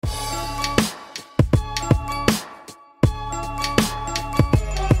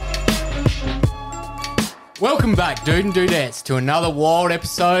Welcome back, dude and dudettes, to another wild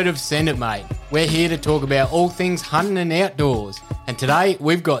episode of Send It Mate. We're here to talk about all things hunting and outdoors. And today,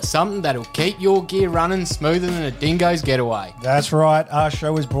 we've got something that'll keep your gear running smoother than a dingo's getaway. That's right. Our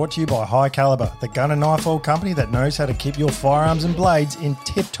show is brought to you by High Caliber, the gun and knife oil company that knows how to keep your firearms and blades in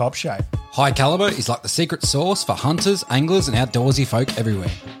tip-top shape. High Caliber is like the secret sauce for hunters, anglers, and outdoorsy folk everywhere.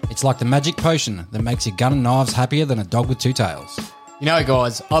 It's like the magic potion that makes your gun and knives happier than a dog with two tails. You know,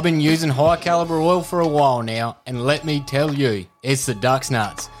 guys, I've been using High Caliber oil for a while now, and let me tell you, it's the duck's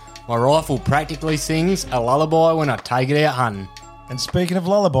nuts. My rifle practically sings a lullaby when I take it out hunting. And speaking of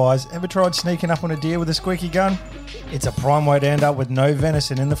lullabies, ever tried sneaking up on a deer with a squeaky gun? It's a prime way to end up with no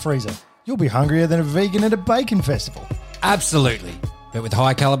venison in the freezer. You'll be hungrier than a vegan at a bacon festival. Absolutely. But with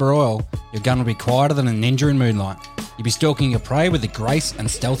High Caliber oil, your gun will be quieter than a ninja in moonlight. You'll be stalking your prey with the grace and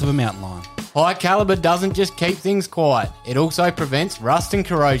stealth of a mountain lion. High Caliber doesn't just keep things quiet, it also prevents rust and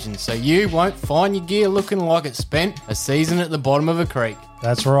corrosion, so you won't find your gear looking like it spent a season at the bottom of a creek.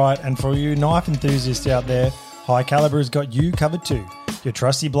 That's right, and for you knife enthusiasts out there, High Caliber has got you covered too. Your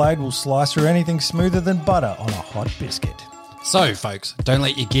trusty blade will slice through anything smoother than butter on a hot biscuit. So, folks, don't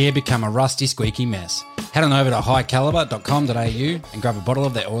let your gear become a rusty, squeaky mess. Head on over to highcaliber.com.au and grab a bottle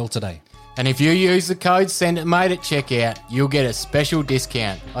of their oil today. And if you use the code SENDITMATE at checkout, you'll get a special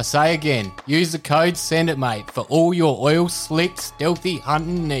discount. I say again, use the code SENDITMATE for all your oil slick, stealthy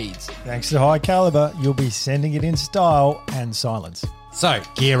hunting needs. Thanks to High Caliber, you'll be sending it in style and silence. So,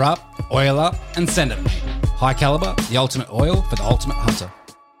 gear up, oil up, and send it, mate. High Caliber, the ultimate oil for the ultimate hunter.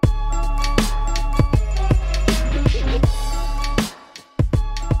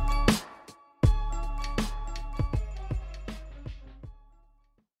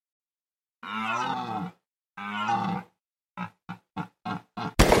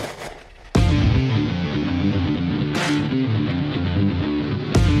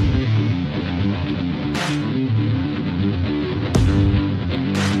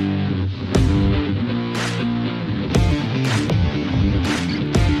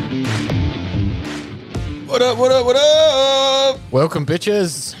 What up? Welcome,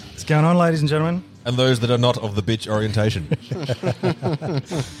 bitches. What's going on, ladies and gentlemen? And those that are not of the bitch orientation.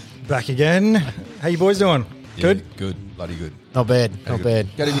 Back again. How you boys doing? Yeah, Good? Good. Bloody good. Not bad, not bad.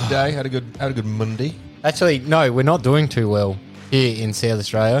 Had a good day. Had a good Monday. Actually, no, we're not doing too well here in South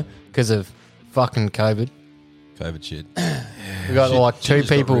Australia because of fucking COVID. COVID shit. We got like shit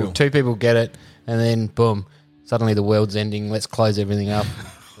just got real. two people get it, and then boom, suddenly the world's ending. Let's close everything up.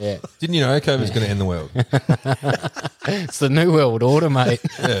 Yeah, Didn't you know COVID's going to end the world? it's the new world order, mate.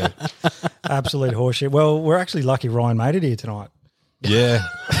 Yeah. Absolute horseshit. Well, we're actually lucky Ryan made it here tonight, Yeah.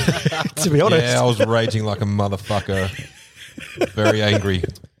 to be honest. Yeah, I was raging like a motherfucker. Very angry.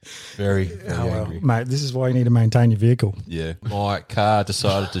 Very angry. Mate, this is why you need to maintain your vehicle. Yeah. My car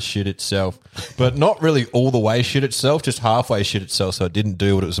decided to shit itself. But not really all the way shit itself, just halfway shit itself, so it didn't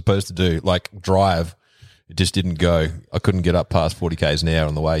do what it was supposed to do, like drive. It just didn't go. I couldn't get up past 40 k's an hour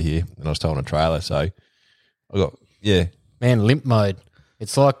on the way here, and I was towing a trailer. So I got, yeah. Man, limp mode.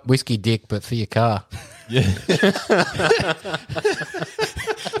 It's like whiskey dick, but for your car. Yeah.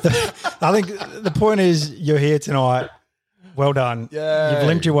 I think the point is you're here tonight. Well done. Yay. You've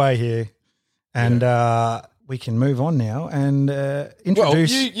limped your way here. And we can move on now and Well,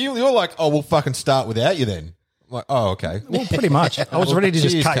 introduce... you're like, oh, we'll fucking start without you then. I'm like, oh, okay. Well, pretty much. I was ready to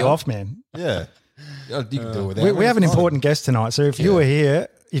just Cheers, cut you cunt. off, man. Yeah. You can do it without We have an It's fine. important guest tonight. So if you were here,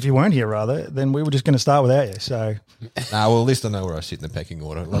 if you weren't here rather, then we were just going to start without you. So Nah, well, at least I know where I sit in the pecking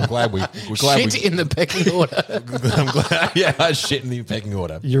order. I'm glad we're glad Shit in the pecking order. I'm glad. Yeah, I shit in the pecking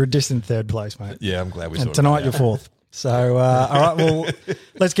order. you're a distant third place, mate. Yeah, I'm glad we And sorted tonight that you're out. fourth. So, all right, well,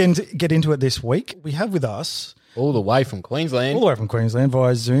 let's get into it this week. We have with us, All the way from Queensland. all the way from Queensland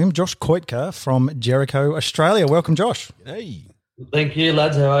via Zoom, Josh Koitka from Jericho, Australia. Welcome, Josh. Hey, Thank you,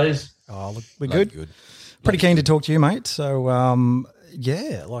 lads. How are you? Oh, look, we're bloody good. Pretty keen to talk to you, mate. So,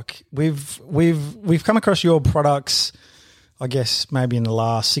 yeah, like we've come across your products, I guess maybe in the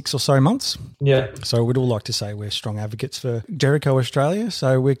last 6 or so months. Yeah. So we'd all like to say we're strong advocates for Jericho Australia.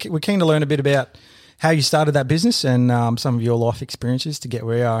 So we're keen to learn a bit about how you started that business and some of your life experiences to get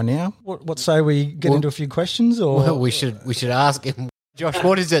where you are now. What say we get into a few questions? Or Well, we should ask him. Josh,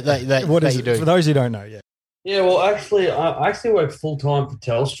 what is it that what is you it? do? For those who don't know, yeah. Yeah, well, actually, I actually work full-time for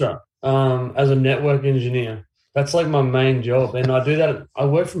Telstra as a network engineer. That's like my main job. And I do that. I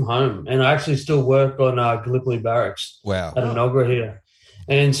work from home, and I actually still work on Gallipoli Barracks wow. at Enoggera here.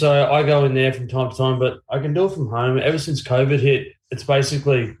 And so I go in there from time to time, but I can do it from home. Ever since COVID hit, it's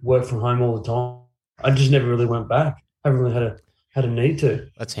basically work from home all the time. I just never really went back. I haven't really had a had a need to.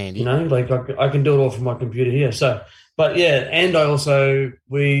 That's handy. You know, like I can do it all from my computer here. So, but yeah, and I also,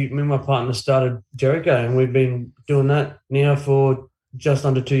 me and my partner started Jericho, and we've been doing that now for just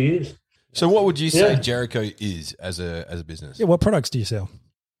under 2 years. So what would you say Yeah. Jericho is as a business? Yeah, what products do you sell?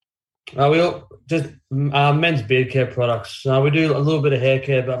 We all just men's beard care products. We do a little bit of hair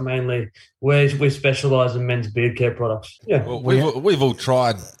care, but mainly we specialize in men's beard care products. Yeah. Well, we've all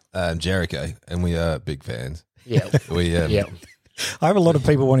tried Jericho, and we are big fans. Yeah. We Yeah. I have a lot of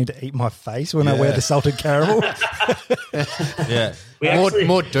people wanting to eat my face when I wear Yeah. the salted caramel. yeah. We actually-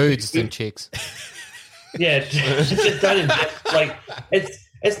 More dudes than chicks. Yeah, just don't invest. Like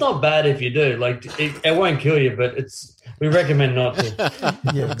it's not bad if you do. Like it won't kill you, but we recommend not to.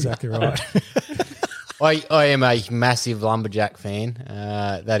 Yeah, exactly right. I am a massive lumberjack fan.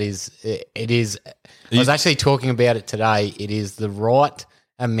 It is. I was actually talking about it today. It is the right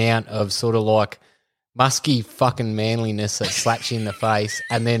amount of sort of like musky fucking manliness that slaps you in the face,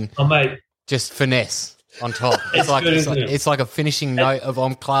 and then Oh mate, just finesse on top. It's It's good, isn't it? it's like a finishing note of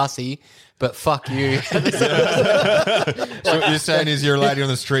I'm classy, but fuck you. So what you're saying is you're a lady on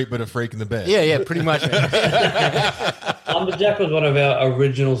the street, but a freak in the bed. Yeah, pretty much. Lumberjack was one of our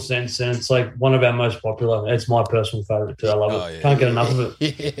original scents, and it's like one of our most popular. It's my personal favorite too. I love it. yeah. Can't get enough of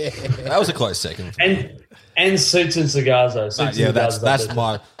it. That was a close second. And suits and cigars though. Suits and Yeah, cigars that's is up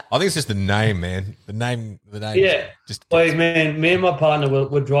my. I think it's just the name, man. The name. Yeah. Just Like, man, me and my partner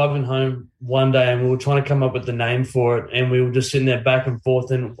were driving home one day and we were trying to come up with the name for it, and we were just sitting there back and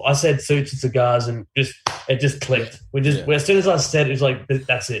forth, and I said suits and cigars, and it just clicked. As soon as I said it, it was like,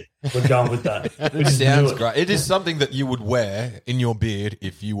 that's it. We're going with that. We It just sounds knew it. great. It is something that you would wear in your beard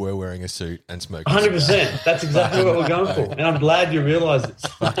if you were wearing a suit and smoking. 100%. That's exactly what we're going for. And I'm glad you realised it.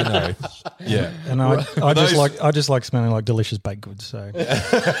 Fucking oath. Yeah. And I those- just like smelling like delicious baked goods. So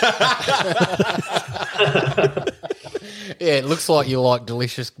Yeah, it looks like you like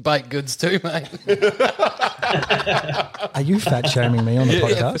delicious baked goods too, mate. are you fat shaming me on the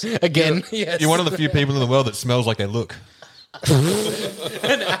podcast? Again, yes. You're one of the few people in the world that smells like they look.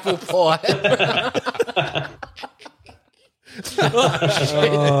 an apple pie.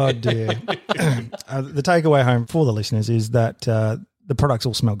 Oh dear. The takeaway home for the listeners is that the products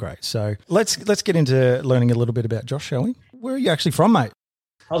all smell great. So let's get into learning a little bit about Josh, shall we? Where are you actually from, mate?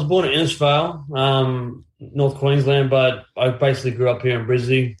 I was born in Innisfail, North Queensland, but I basically grew up here in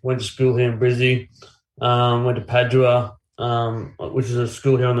Brisbane, went to school here in Brisbane, went to Padua, which is a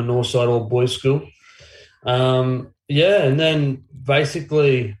school here on the north side, all boys school. And then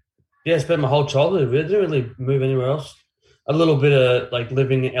basically, spent my whole childhood. I didn't really move anywhere else. A little bit of like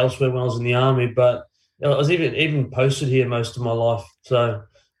living elsewhere when I was in the army, but I was even posted here most of my life. So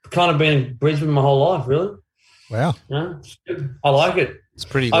kind of been in Brisbane my whole life, really. Wow. You know, it's good. I like it. It's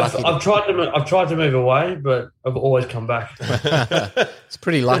pretty lucky. I've tried to move away, but I've always come back. It's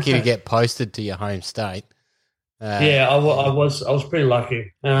pretty lucky to get posted to your home state. I was pretty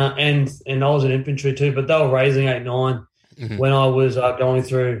lucky, and I was in infantry too. But they were raising 8-9 when I was going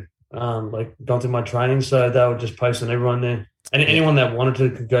through my training, so they were just posting everyone there, and anyone that wanted to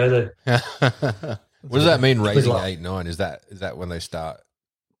could go there. What does that mean? Raising 8-9? Is that when they start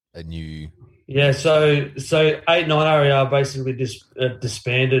a new? Yeah, so 8-9 RER basically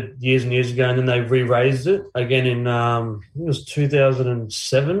disbanded years and years ago, and then they re-raised it again in I think it was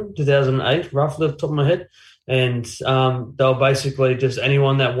 2007, 2008, roughly off the top of my head. And they were basically just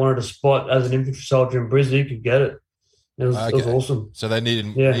anyone that wanted a spot as an infantry soldier in Brisbane could get it. It was awesome. So they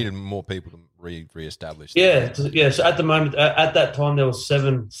needed more people to re-establish. Yeah. So at the moment, at that time, there was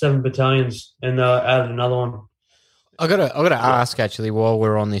seven battalions, and they added another one. I gotta ask actually while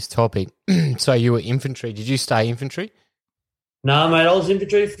we're on this topic. So you were infantry. Did you stay infantry? No, mate, I was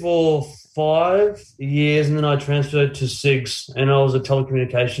infantry for 5 years, and then I transferred to SIGs, and I was a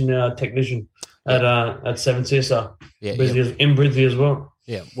telecommunication technician at 7 CSR. In Brisbane as well.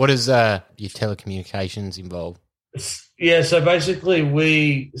 Yeah. What does your telecommunications involve? Yeah, so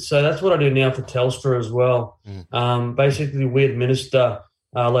basically so that's what I do now for Telstra as well. Basically, we administer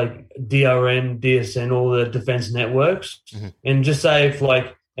like DRN, DSN, all the defense networks, and just say if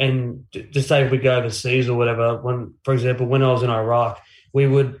we go overseas or whatever. For example, when I was in Iraq, we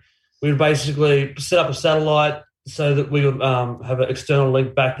would basically set up a satellite so that we would have an external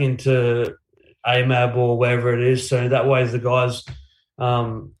link back into AMAB or wherever it is. So that way, the guys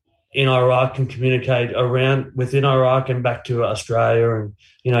in Iraq can communicate around within Iraq and back to Australia, and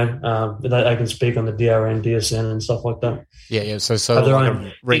they can speak on the DRN, DSN, and stuff like that. Yeah. So like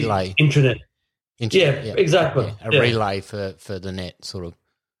a relay, intranet. Yeah, exactly. Yeah, a relay for the net, sort of.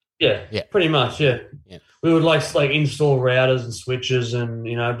 Yeah, Yeah. pretty much. Yeah. Yeah. We would like install routers and switches, and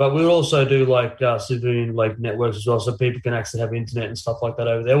but we would also do like civilian like networks as well, so people can actually have internet and stuff like that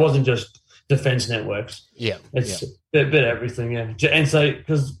over there. It wasn't just defense networks. Yeah. It's a bit everything. Yeah, and so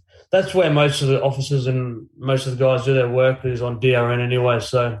because that's where most of the officers and most of the guys do their work is on DRN anyway.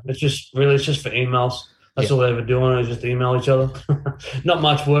 So it's just for emails. That's all they ever do on it is just email each other. Not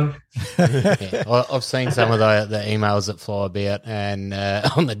much work. Yeah. Well, I've seen some of the emails that fly about and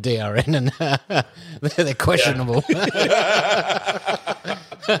on the DRN, and they're questionable.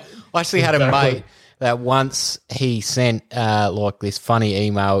 I actually had a mate that once he sent like this funny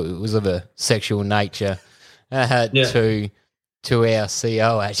email. It was of a sexual nature to our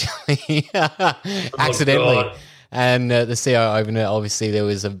CO actually accidentally, God. and the CO opened it. Obviously, there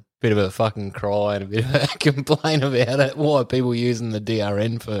was a bit of a fucking cry and a bit of a complaint about it. Why are people using the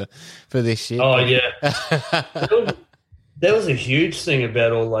DRN for this shit? Oh yeah, there was a huge thing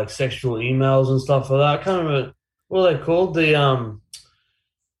about all like sexual emails and stuff like that. I can't remember what are they called. The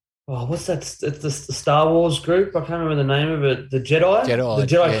what's that? It's the Star Wars group. I can't remember the name of it. The Jedi, the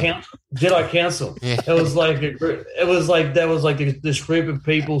Jedi Council. Jedi Council. Yeah. It was like a group. It was like there was like this group of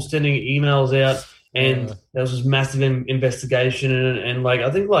people sending emails out. And there was this massive investigation, and like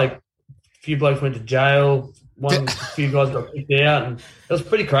I think like a few blokes went to jail. A few guys got kicked out, and it was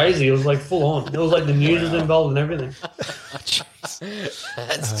pretty crazy. It was like full on. It was like the news was involved and everything.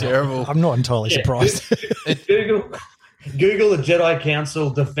 That's terrible. I'm not entirely surprised. Google the Jedi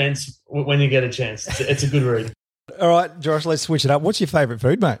Council defense when you get a chance. It's a good read. All right, Josh, let's switch it up. What's your favourite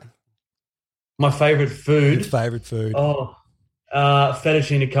food, mate? My favourite food. Your favourite food?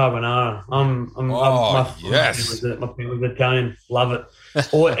 Fettuccine carbonara. Yes. My favorite Italian. Love it.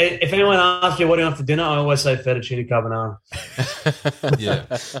 Or if anyone asks you what do you want for dinner, I always say fettuccine carbonara. Yeah.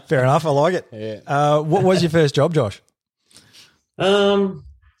 Fair enough. I like it. Yeah. What was your first job, Josh? I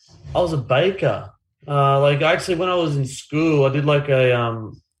was a baker. Actually, when I was in school, I did like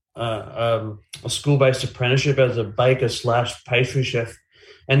a school-based apprenticeship as a baker / pastry chef,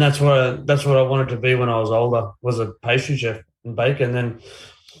 and that's what I wanted to be when I was older. Was a pastry chef and baker, and then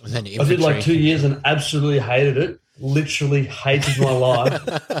I did like 2 years and absolutely hated it. Literally hated my life.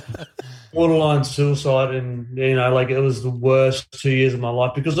 Borderline suicide, and it was the worst 2 years of my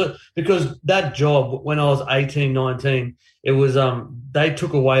life because that job when I was 18, 19, it was they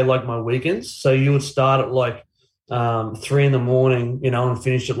took away like my weekends. So you would start at like 3 in the morning, and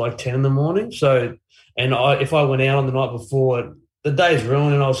finish at like 10 in the morning. So, if I went out on the night before, the day's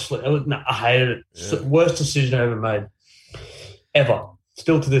ruined, and I hated it. Yeah. Worst decision I ever made, ever.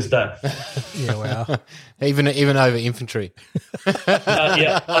 Still to this day. Yeah, wow. even over infantry.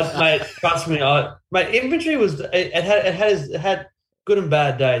 Mate, trust me. Infantry was it had good and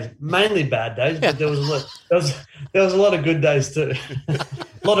bad days, mainly bad days, but there was a lot of good days too.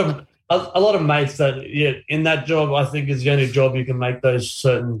 a lot of mates that in that job I think is the only job you can make those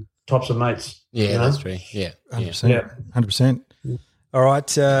certain types of mates. Yeah, that's true. Yeah, 100%. 100%. All right,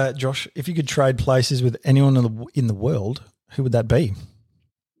 Josh, if you could trade places with anyone in the world, who would that be?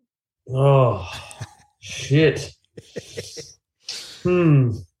 Oh, shit. I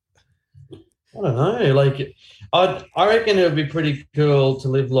don't know. Like, I reckon it would be pretty cool to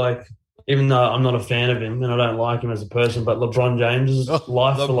live like, even though I'm not a fan of him and I don't like him as a person, but LeBron James's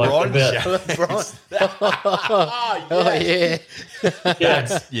life for like about.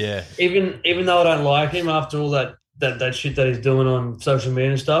 Yeah. Even though I don't like him after all that shit that he's doing on social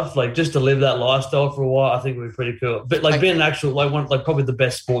media and stuff, like just to live that lifestyle for a while, I think would be pretty cool. But like being an actual probably the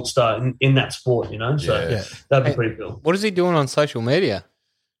best sports star in that sport, So that'd be pretty cool. What is he doing on social media?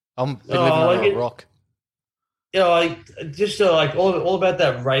 I'm been living under a rock. Just all about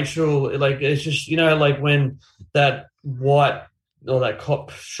that racial, like it's just like when that white or that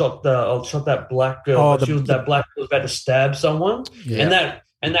cop shot that black girl. That black girl was about to stab someone,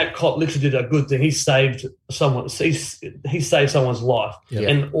 and that cop literally did a good thing. He saved someone. He saved someone's life,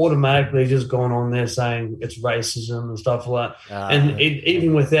 and automatically just gone on there saying it's racism and stuff like that.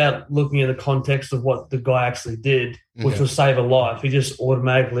 Even without looking at the context of what the guy actually did, which was save a life, he just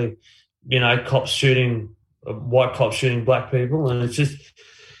automatically, white cops shooting black people, and it's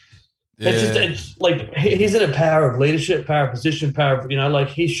like he's in a power of leadership, power of position, power of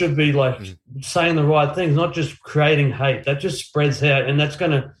he should be saying the right things, not just creating hate. That just spreads out, and that's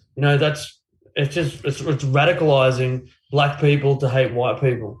gonna it's radicalizing black people to hate white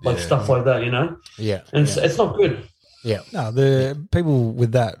people, stuff like that, and it's not good. Yeah, no, the people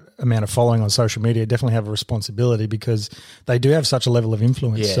with that amount of following on social media definitely have a responsibility because they do have such a level of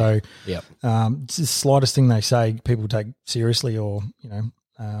influence. It's the slightest thing they say, people take seriously, or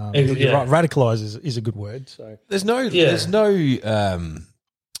radicalize is a good word. So there's no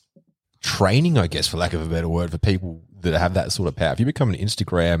training, I guess, for lack of a better word, for people that have that sort of power. If you become an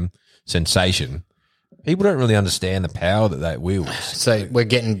Instagram sensation, people don't really understand the power that that wields. So we're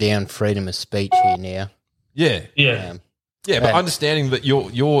getting down freedom of speech here now. Yeah. Yeah. But understanding that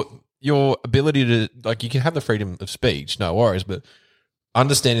your ability to, like, you can have the freedom of speech, no worries, but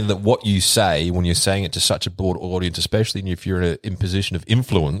understanding that what you say when you're saying it to such a broad audience, especially if you're in position of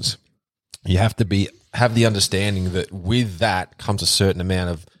influence, you have to have the understanding that with that comes a certain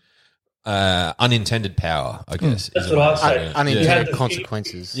amount of unintended power, I guess. That's what I say. Unintended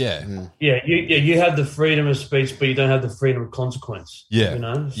consequences. Yeah. You have the freedom of speech, but you don't have the freedom of consequence. Yeah. You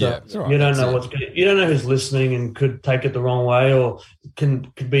know? So Yeah. you don't know you don't know who's listening and could take it the wrong way or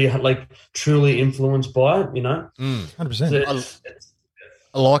could be like truly influenced by it, you know? 100%.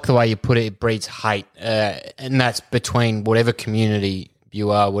 I like the way you put it. It breeds hate, and that's between whatever community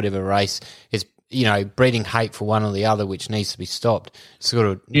you are, whatever race. It's, you know, breeding hate for one or the other, which needs to be stopped. Sort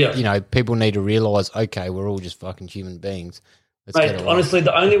of, you know, people need to realise, okay, we're all just fucking human beings. Mate, honestly,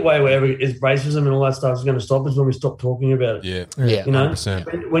 the only way is racism and all that stuff is going to stop is when we stop talking about it. Yeah. You know,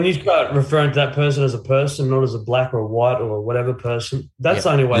 100%. when you start referring to that person as a person, not as a black or a white or whatever person, that's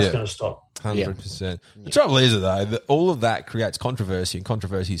the only way it's going to stop. 100%. The trouble is, though, that all of that creates controversy, and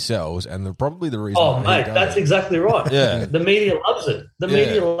controversy sells, and probably the reason. Oh, mate, that's exactly right. Yeah. The media loves it. The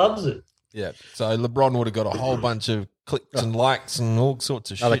media loves it. Yeah. So LeBron would have got a whole bunch of clicks and likes and all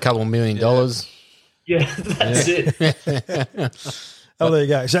sorts of shit. Another couple $1 million. Yeah, that's it. Oh, there you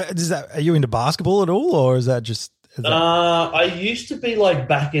go. So, are you into basketball at all, or is that just? I used to be like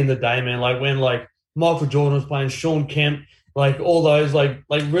back in the day, man. Like when like Michael Jordan was playing, Sean Kemp, like all those like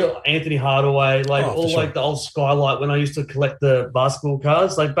real Anthony Hardaway, like like the old Skylight when I used to collect the basketball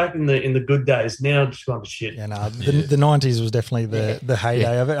cards, like back in the good days. Now it's gone to shit. Yeah, no, the 90s was definitely the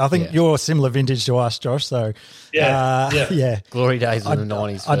heyday of it. I think you're similar vintage to us, Josh. So yeah. Glory days of the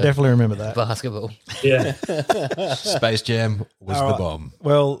 90s. I definitely remember that. Basketball. Yeah. Space Jam was the bomb.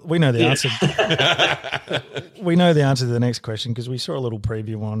 Well, we know the answer. We know the answer to the next question because we saw a little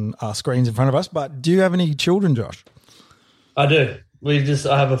preview on our screens in front of us. But do you have any children, Josh? I do. I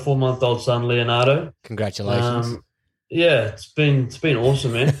have a 4-month-old son, Leonardo. Congratulations. It's been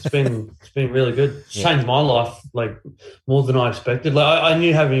awesome, man. It's been really good. It's changed my life like more than I expected. Like I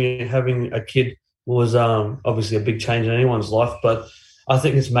knew having a kid was obviously a big change in anyone's life, but I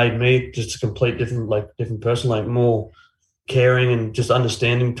think it's made me just a complete different person, like more caring and just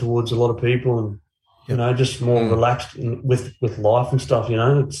understanding towards a lot of people, and you know, just more relaxed with life and stuff. You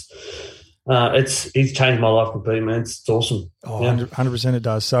know, he's changed my life completely, man. It's awesome. Oh, 100% it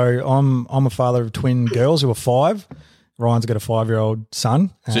does. So I'm a father of twin girls who are 5. Ryan's got a 5-year-old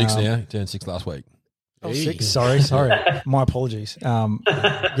son. 6 now. He turned 6 last week. Oh, 6. Sorry. My apologies.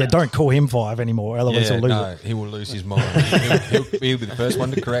 Don't call him 5 anymore. Otherwise he'll lose it. He will lose his mind. He'll be the first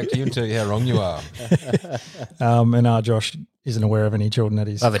one to correct you and tell you how wrong you are. And Josh isn't aware of any children that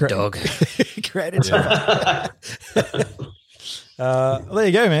he's I have a dog. created. There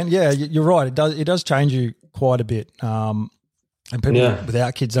you go, man. Yeah, you're right. It does change you quite a bit. And people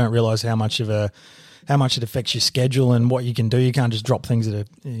without kids don't realise how much it affects your schedule and what you can do. You can't just drop things at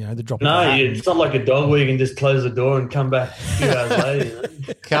the drop. No, it's not like a dog where you can just close the door and come back a few hours later. You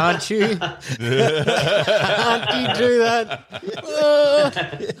know? Can't you? Can't you do that?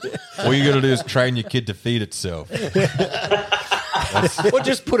 All you got to do is train your kid to feed itself. Or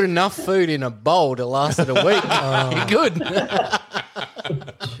just put enough food in a bowl to last it a week. You're good.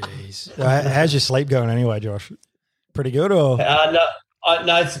 Jeez. How's your sleep going anyway, Josh? Pretty good, or? No,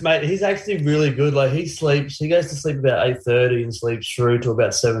 mate. He's actually really good. Like he goes to sleep about 8:30 and sleeps through to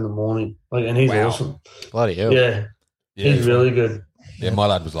about 7 in the morning. Like, and he's awesome. Bloody hell. Yeah, he's really good. Yeah, my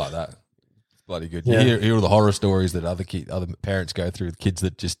lad was like that. It's bloody good. Yeah. You hear all the horror stories that other parents go through with kids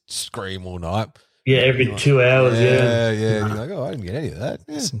that just scream all night. Yeah, every 2 hours. Yeah. And you're like, oh, I didn't get any of that.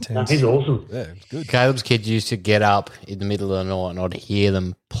 Yeah. It's intense. He's awesome. Yeah, it's good. Caleb's kids used to get up in the middle of the night and I'd hear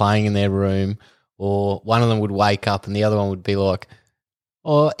them playing in their room, or one of them would wake up and the other one would be like,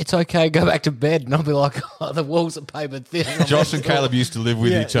 oh, it's okay, go back to bed. And I'll be like, oh, the walls are paper thin. Josh and Caleb used to live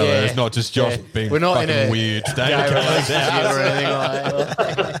with each other. It's not just Josh being We're not fucking in a weird. Staying at Caleb's house. or anything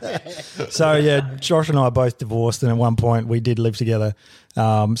like that. So, Josh and I are both divorced, and at one point we did live together.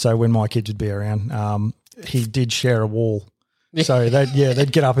 So when my kids would be around, he did share a wall. So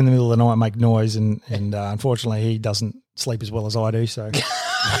they'd get up in the middle of the night and make noise, and unfortunately he doesn't sleep as well as I do. So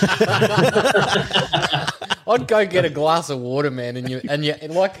I'd go get a glass of water, man, and you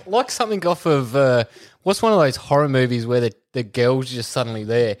like something off of what's one of those horror movies where the girl's just suddenly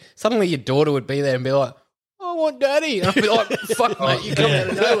there. Suddenly your daughter would be there and be like, oh, want daddy. And I'll be like, fuck, mate, you come out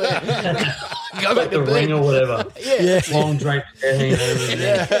of nowhere. Go back The to ring bed. or whatever. Yeah. Long draped hair hanging over his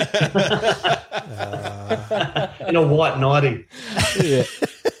neck. In a white nightie. Yeah.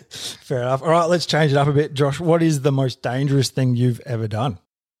 Fair enough. All right, let's change it up a bit. Josh, what is the most dangerous thing you've ever done?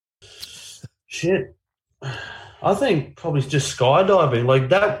 Shit. I think probably just skydiving. Like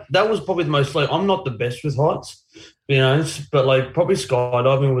that was probably the most, like, I'm not the best with heights, you know, but like probably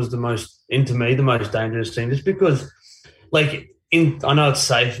skydiving was the most dangerous thing, just because, like, I know it's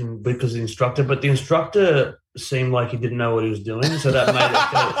safe and because of the instructor, but the instructor seemed like he didn't know what he was doing, so that made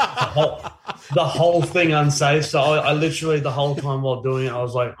the whole thing unsafe. So I literally, the whole time while doing it, I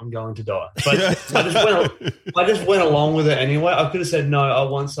was like, I'm going to die. But I just went along with it anyway. I could have said no, I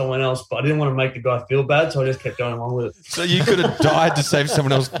want someone else, but I didn't want to make the guy feel bad, so I just kept going along with it. So you could have died to save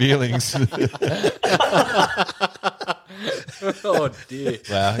someone else's feelings. Oh, dear.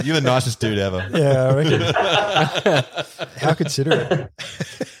 Wow, you're the nicest dude ever. Yeah, I reckon. How considerate.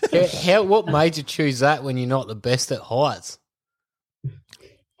 What made you choose that when you're not the best at heights?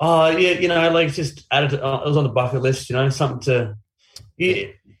 Oh, yeah, you know, like, just added. It was on the bucket list, you know, something to.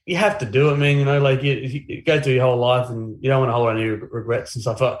 You have to do it, man. You know, like, you go through your whole life and you don't want to hold any regrets and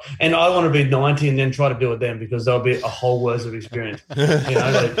stuff. And I want to be 90 and then try to do it then, because there'll be a whole worth of experience. You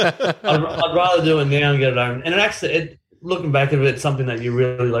know, like, I'd rather do it now and get it over. And it actually, looking back at it, it's something that you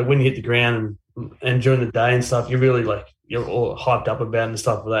really, like, when you hit the ground and during the day and stuff, you really, like, you're all hyped up about and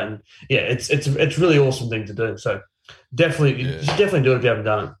stuff like that. And yeah, it's a really awesome thing to do. So definitely, you should definitely do it if you haven't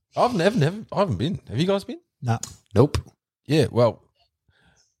done it. I haven't been. Have you guys been? No. Nope. Yeah, well,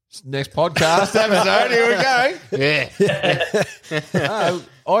 next podcast episode, here we go. Yeah.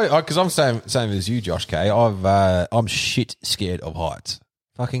 Because I'm same as you, Josh K. I'm shit scared of heights.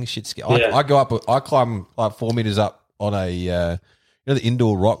 Fucking shit scared. Yeah. I climb like 4 meters up on the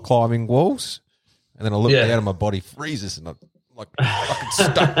indoor rock climbing walls, and then I look down and my body freezes and I'm like fucking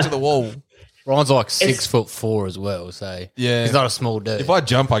stuck to the wall. Ryan's like 6'4" as well, so Yeah. he's not a small dude. If I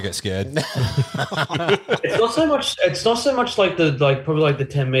jump, I get scared. It's not so much like probably like the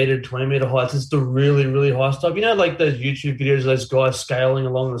 10 meter, 20 meter heights. It's the really, really high stuff. You know, like those YouTube videos of those guys scaling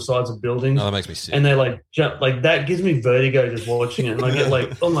along the sides of buildings. No, that makes me sick. And they like jump, like, that gives me vertigo just watching it. And I get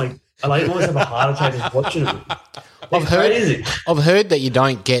like, oh my, I like almost have a heart attack just watching it. It's crazy. I've heard that you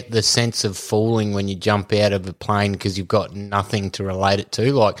don't get the sense of falling when you jump out of a plane because you've got nothing to relate it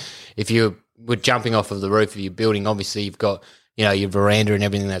to. Like, if you were jumping off of the roof of your building, obviously you've got, you know, your veranda and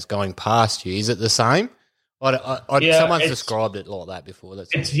everything that's going past you. Is it the same? Someone's described it like that before.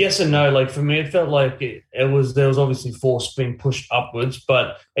 It's yes and no. Like, for me, it felt like there was obviously force being pushed upwards,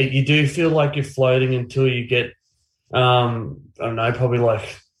 but you do feel like you're floating until you get, I don't know, probably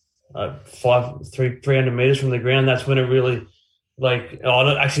like 300 meters from the ground. That's when it really, like,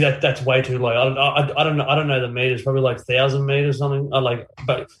 that's way too low. I don't know the meters, probably like 1,000 meters something.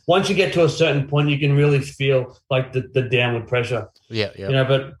 But once you get to a certain point, you can really feel like the downward pressure. Yeah. You know,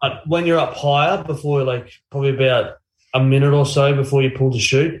 but when you're up higher, before, like, probably about a minute or so before you pull the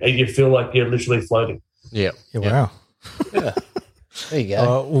chute, you feel like you're literally floating. Yeah. Wow. Yeah. There you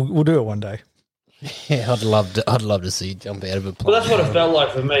go. We'll do it one day. Yeah, I'd love to see you jump out of a plane. Well, that's what it felt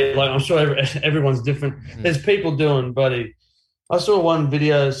like for me. Like, I'm sure everyone's different. There's people doing, buddy. I saw one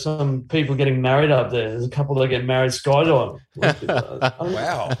video of some people getting married up there. There's a couple that get married skydiving.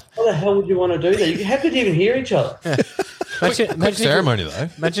 Wow. How the hell would you want to do that? How could you even hear each other? Quick ceremony, though.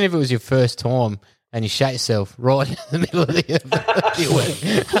 Imagine if it was your first time and you shat yourself right in the middle of your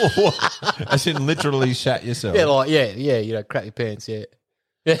wedding. As in literally shat yourself. Yeah, you know, crap your pants, yeah.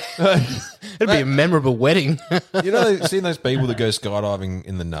 It'd be a memorable wedding. You know, seen those people that go skydiving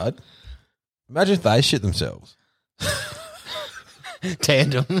in the Nud? Imagine if they shit themselves.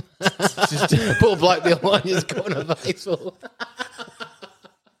 Tandem. Poor bloke behind you's got a face full.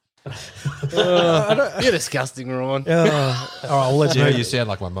 You're disgusting, Ryan. All right, well, let's move. You sound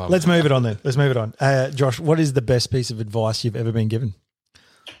like my mum. Let's move it on then. Josh, what is the best piece of advice you've ever been given?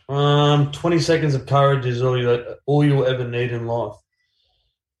 20 seconds of courage is all you'll ever need in life.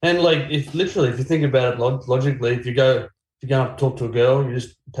 And, like, if you think about it logically, if you go up to talk to a girl, you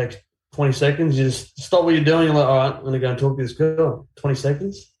just take 20 seconds, you just stop what you're doing, you're like, all right, I'm going to go and talk to this girl. 20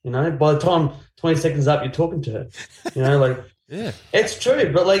 seconds, you know? By the time 20 seconds up, you're talking to her. You know, like, yeah. It's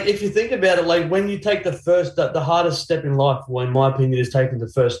true. But, like, if you think about it, like, when you take the hardest step in life, well, in my opinion, is taking the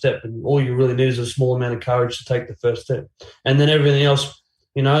first step. And all you really need is a small amount of courage to take the first step. And then everything else,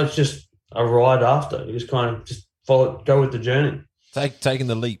 you know, it's just a ride after. You just kind of just go with the journey. Taking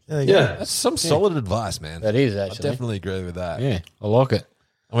the leap. Yeah. That's some solid advice, man. That is, actually. I definitely agree with that. Yeah, I like it.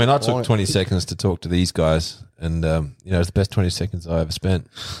 I mean, I took 20 seconds to talk to these guys, and it's the best 20 seconds I ever spent.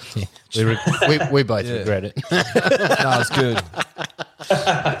 We both regret it. No, it's good.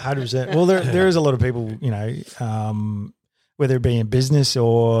 100%. Well, there is a lot of people, whether it be in business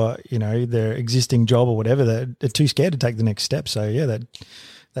or, their existing job or whatever, they're too scared to take the next step. So, yeah,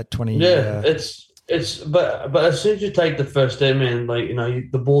 that 20. Yeah, but as soon as you take the first step, man, like,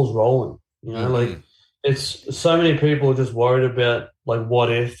 the ball's rolling, like it's so many people are just worried about like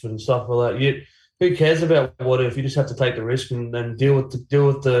what if and stuff like that. Who cares about what if? You just have to take the risk and then deal with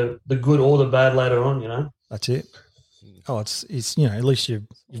the good or the bad later on, That's it. Oh, it's at least you've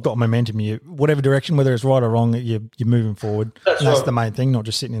got momentum. Whatever direction, whether it's right or wrong, you're moving forward. That's the main thing, not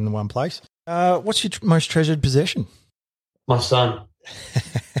just sitting in the one place. What's your most treasured possession? My son.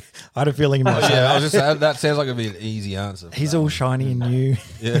 I had a feeling. I was just saying, that sounds like it'd be an easy answer. He's all shiny and new.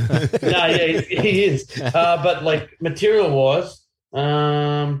 Yeah. No, yeah, he is. But like material wise,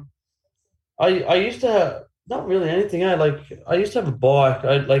 I used to have not really anything. I used to have a bike.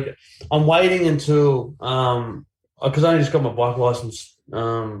 I'm waiting until because I only just got my bike license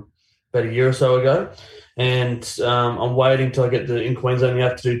about a year or so ago, and I'm waiting till I get in Queensland. You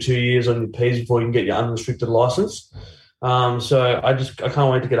have to do 2 years on your P's before you can get your unrestricted license. So I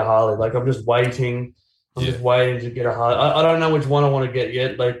can't wait to get a Harley. Like I'm just waiting. I'm just waiting to get a Harley. I don't know which one I want to get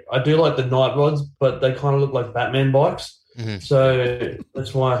yet. Like I do like the night rods, but they kind of look like Batman bikes. Mm-hmm. So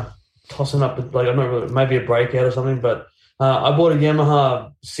that's why tossing up like I'm not really, maybe a breakout or something. But I bought a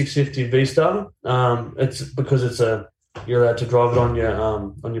Yamaha 650 V-Star. It's because you're allowed to drive it on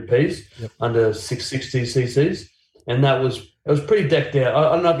your P's under 660 cc's, and it was pretty decked out.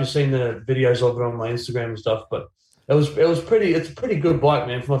 I don't know if you've seen the videos of it on my Instagram and stuff, but it's a pretty good bike,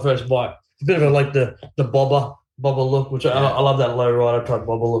 man, for my first bike. It's a bit of like the bobber look, which I love that low rider type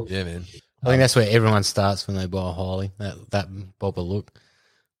bobber look. Yeah, man. I think that's where everyone starts when they buy a Harley, that bobber look.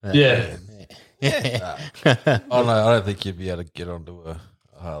 Yeah. Oh, no, I don't think you'd be able to get onto a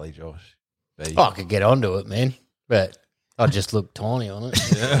Harley, Josh. I could get onto it, man, but I'd just look tiny on it.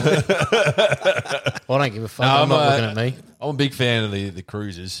 Yeah. I don't give a fuck. I'm not looking at me. I'm a big fan of the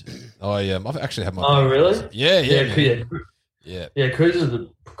cruisers. I've actually had my. Oh, really? Yeah. Yeah,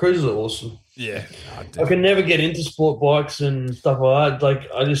 cruisers are awesome. Yeah, I can never get into sport bikes and stuff like that. Like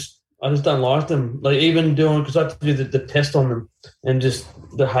I just don't like them. Like even doing because I had to do the test on them and just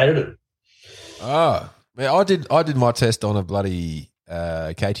hated it. Oh, man, I did my test on a bloody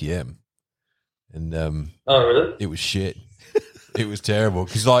KTM, and oh really? It was shit. It was terrible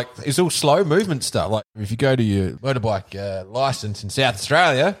because like it's all slow movement stuff. Like if you go to your motorbike license in South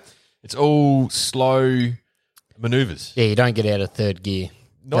Australia, it's all slow maneuvers. Yeah, you don't get out of third gear.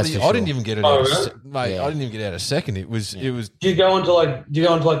 I didn't even get it out. Really? Mate, yeah. I didn't even get out of second. It was. Do you go onto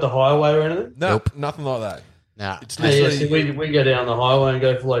the highway or anything? No, nope. Nothing like that. Nah. It's literally, we go down the highway and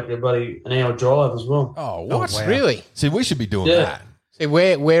go for like an hour drive as well. Oh, what? Wow. Really? See, we should be doing that. See,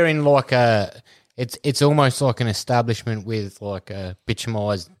 we're in like it's almost like an establishment with like a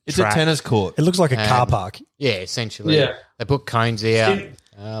bitumised It's track. a tennis court. It looks like a car park. Yeah, essentially. Yeah. They put cones out.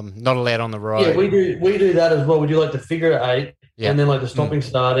 Not allowed on the road. Yeah, we do that as well. We do like the figure 8. Yeah. And then like the stopping,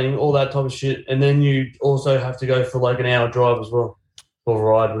 starting, all that type of shit. And then you also have to go for like an hour drive as well. Or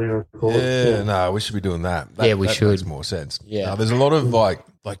ride, whatever you call it. Yeah, no, we should be doing that. We should. Makes more sense. Yeah. There's a lot of like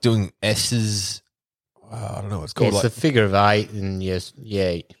doing S's. I don't know what it's called. It's like, the figure of 8 and yes,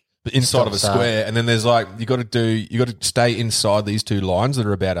 yeah. But inside of a square. And then there's like, you got to stay inside these two lines that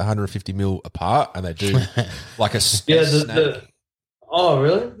are about 150 mil apart. And they do like a snake. Oh,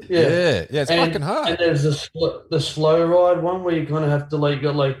 really? Yeah. Yeah, it's fucking hard. And there's the slow ride one where you kind of have to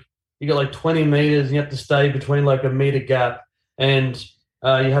you got like 20 meters and you have to stay between like a meter gap, and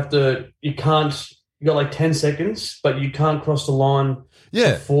you got like 10 seconds, but you can't cross the line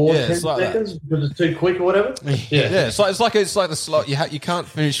before 10 seconds because it's too quick or whatever. Yeah. It's like the slow. You can't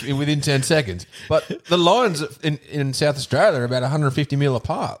finish within 10 seconds, but the lines in South Australia are about 150 mil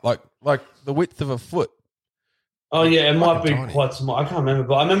apart, like the width of a foot. Oh, yeah, it might be quite small. I can't remember,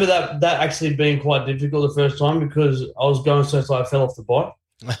 but I remember that actually being quite difficult the first time because I was going so slow I fell off the bike.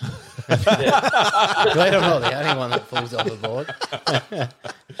 Glad I'm not the only one that falls off the bike.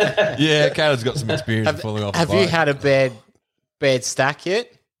 Yeah, Caleb's got some experience of falling off the bike. Have you had a bad stack yet?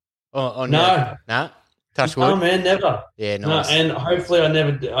 No. No? Touch wood? No, man, never. Yeah, nice. No, and hopefully I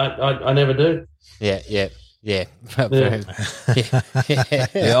never do. Yeah. Yeah,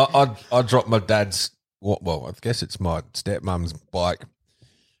 I dropped my dad's. Well, I guess it's my stepmom's bike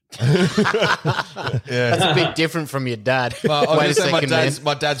That's a bit different from your dad. Well, I Wait a was going to say second,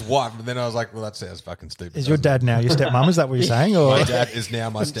 my dad's wife, and then I was like, well, that sounds fucking stupid. Is your dad now your stepmom? Is that what you're saying? Or My dad is now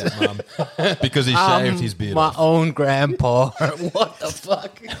my stepmom because he shaved his beard my off. own grandpa. What the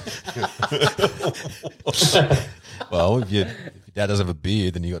fuck? Well, if your dad doesn't have a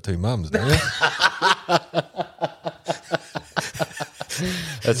beard, then you got two mums, don't you?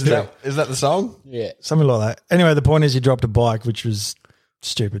 That's Is that the song? Yeah. something like that. Anyway, the point is you dropped a bike, which was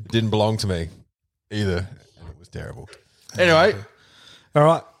stupid. Didn't belong to me either, and it was terrible. Anyway, All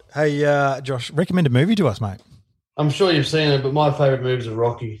right. Hey, Josh, recommend a movie to us, mate. I'm sure you've seen it, but my favourite movies are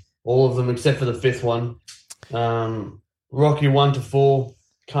Rocky. All of them except for the fifth one. Rocky 1 to 4.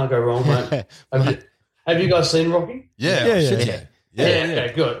 Can't go wrong, mate. Have you guys seen Rocky? yeah, Yeah, shit, yeah. yeah.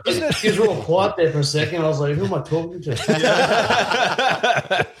 Okay, good. You were all quiet there for a second. I was like, who am I talking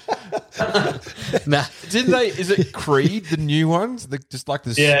to? Nah. Didn't they? Is it Creed, the new ones? Just like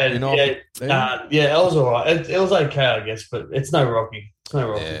this, Yeah, you know? it was all right. It was okay, I guess, but it's no Rocky. It's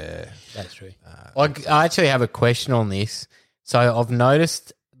no Rocky. Yeah. That's true. I actually have a question on this. So I've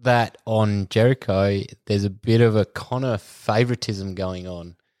noticed that on Jericho, there's a bit of a Connor favoritism going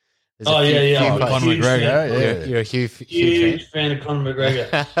on. There's a few Conor Huge McGregor, fan. yeah. You're a huge fan. Huge fan of Conor McGregor.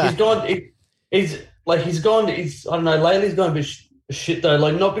 He's I don't know, lately he's gone a bit shit though.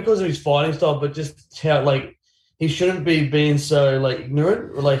 Like, not because of his fighting style, but just how, like, he shouldn't be being so, like,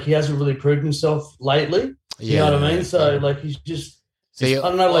 ignorant. Or, like, he hasn't really proved himself lately. You know what I mean? So, like, he's just, I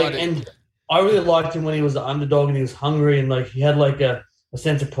don't know, like, and I really liked him when he was the underdog and he was hungry and, like, he had, like, a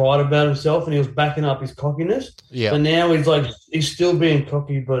sense of pride about himself and he was backing up his cockiness. Yeah. But now he's, like, he's still being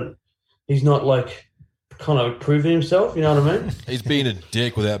cocky, but he's not, like, kind of proving himself. You know what I mean? He's being a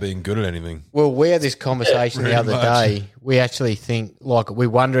dick without being good at anything. Well, we had this conversation the pretty other much. day. We actually think, like, we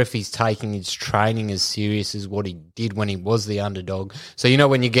wonder if he's taking his training as serious as what he did when he was the underdog. So, you know,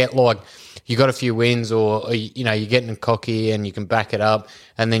 when you get, like, you got a few wins or you know, you're getting cocky and you can back it up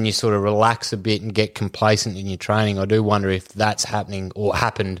and then you sort of relax a bit and get complacent in your training. I do wonder if that's happening or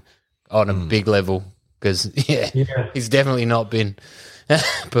happened on a big level because, he's definitely not been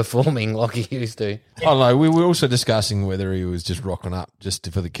performing like he used to. I don't know. We were also discussing whether he was just rocking up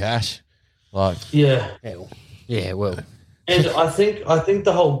just for the cash. Like, Yeah. Yeah, well. And I think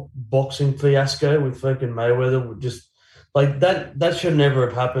the whole boxing fiasco with fucking Mayweather would just, like, that should never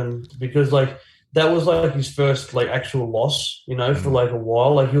have happened because, like, that was, like, his first, like, actual loss, you know, for, like, a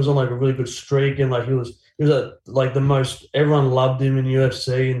while. Like, he was on, like, a really good streak and, like, he was like, the most, everyone loved him in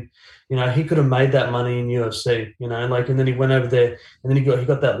UFC and, you know, he could have made that money in UFC, you know, and, like, and then he went over there and then he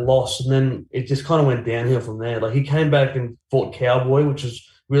got that loss and then it just kind of went downhill from there. Like, he came back and fought Cowboy, which was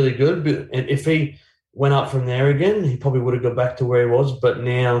really good. But if he went up from there again, he probably would have got back to where he was. But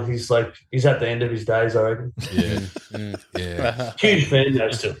now he's at the end of his days, I reckon. yeah. Huge fan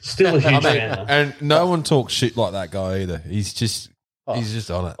though, still a huge fan. Though. And no one talks shit like that guy either. He's just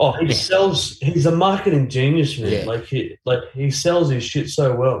on it. Oh, he's a marketing genius, man. Yeah. He sells his shit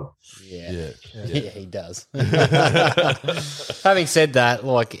so well. Yeah, he does. Having said that,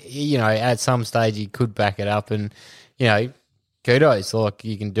 like, you know, at some stage he could back it up and, you know, kudos. Like,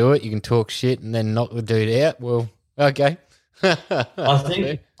 you can do it, you can talk shit and then knock the dude out. Well, okay.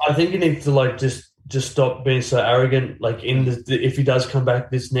 I think you need to, like, just stop being so arrogant, like, if he does come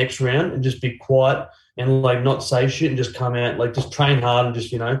back this next round and just be quiet and, like, not say shit and just come out, like, just train hard and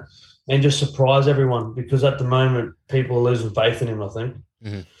just, you know, and just surprise everyone because at the moment people are losing faith in him, I think.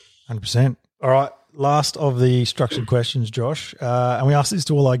 100%. All right. Last of the structured questions, Josh. And we asked this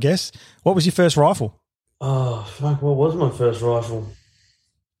to all our guests. What was your first rifle? Oh, fuck, what was my first rifle?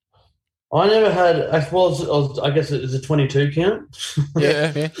 I never had, I guess it's a 22 count.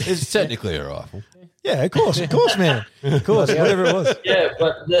 Yeah. It's technically a rifle. Yeah, of course, man. Of course, whatever it was. Yeah,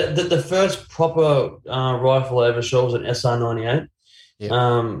 but the first proper rifle I ever shot was an SR98.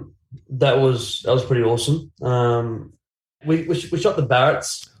 Yeah. That was pretty awesome. We shot the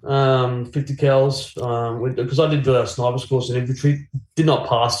Barretts, 50 cals, because I did the sniper's course in infantry. Did not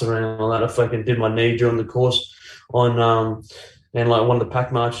pass around all that. I fucking did my knee during the course on and like one of the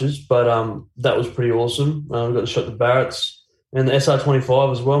pack marches, but that was pretty awesome. We got to shot the Barretts and the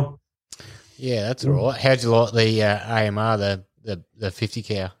SR25 as well. Yeah, that's all right. How'd you like the AMR, the 50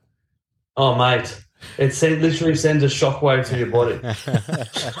 cal? Oh, mate. It literally sends a shockwave to your body.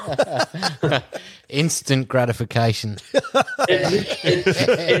 Instant gratification.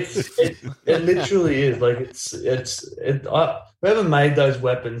 It literally is. Like, whoever made those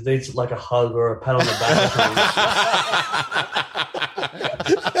weapons needs, like, a hug or a pat on the back.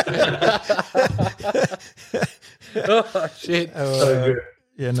 Oh, shit. So good.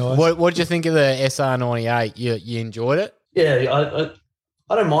 Yeah, nice. What did you think of the SR98? You enjoyed it? Yeah,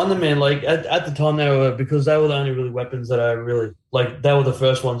 I don't mind them, man. Like at the time, because they were the only really weapons that I really like. They were the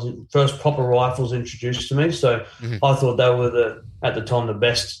first proper rifles introduced to me. So I thought they were at the time the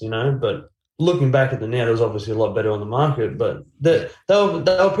best, But looking back at the now, there was obviously a lot better on the market. But they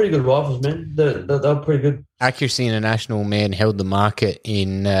were pretty good rifles, man. They were pretty good. Accuracy International, man, held the market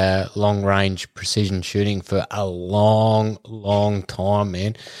in long range precision shooting for a long, long time,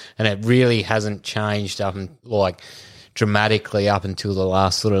 man, and it really hasn't changed dramatically up until the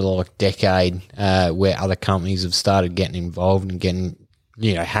last sort of decade, where other companies have started getting involved and getting,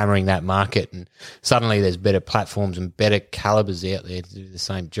 hammering that market, and suddenly there's better platforms and better calibers out there to do the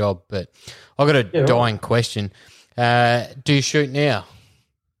same job. But I've got a dying question. Do you shoot now?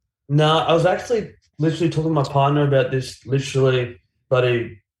 No, I was actually literally talking to my partner about this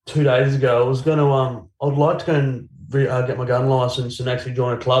buddy, 2 days ago. I was going to, I'd like to go and get my gun license and actually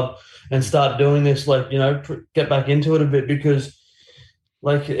join a club and start doing this, get back into it a bit, because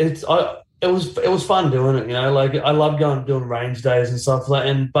it was fun doing it, I love going doing range days and stuff like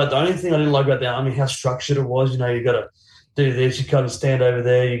that. But the only thing I didn't like about the army, how structured it was, you got to do this, you kind of stand over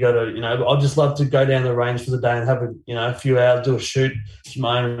there, you got to, I'd just love to go down the range for the day and have a few hours, do a shoot, some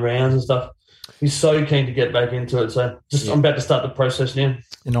my own rounds and stuff. He's so keen to get back into it. So I'm about to start the process now.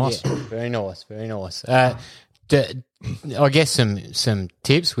 Nice. Yeah, very nice, very nice. I guess some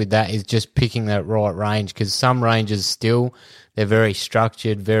tips with that is just picking that right range, because some ranges they're very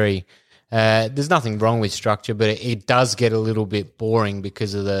structured, very there's nothing wrong with structure, but it does get a little bit boring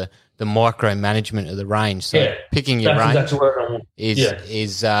because of the micromanagement of the range. So picking your range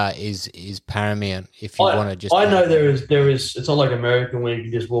is paramount if you want to just. I know there is. It's not like American where you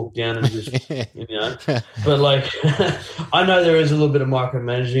can just walk down and just But I know there is a little bit of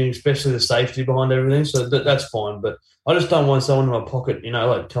micromanaging, especially the safety behind everything. So that's fine. But I just don't want someone in my pocket,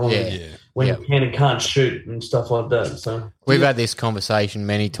 telling me when you can and can't shoot and stuff like that. So we've had this conversation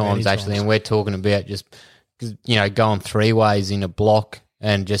many times actually, and we're talking about just going three ways in a block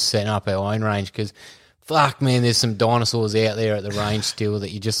and just setting up our own range, because fuck, man, there's some dinosaurs out there at the range still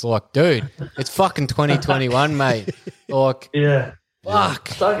that you just dude, it's fucking 2021, mate. Fuck.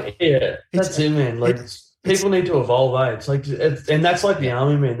 That's it, man. People need to evolve, eh? And that's like the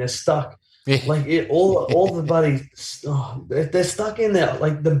army, man. They're stuck. Yeah. All the buddies, they're stuck in there.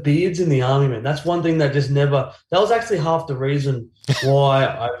 The beards in the army, man. That's one thing that just never. That was actually half the reason why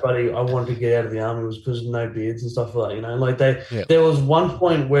I wanted to get out of the army, was because of no beards and stuff like that. There was one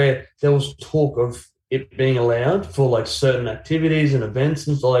point where there was talk of it being allowed for certain activities and events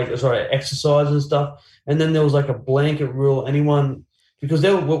and exercise and stuff, and then there was a blanket rule. Anyone. Because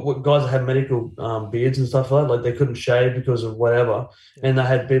there were guys that had medical beards and stuff like that, they couldn't shave because of whatever, and they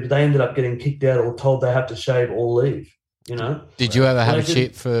had beards. They ended up getting kicked out or told they have to shave or leave. Did you ever have a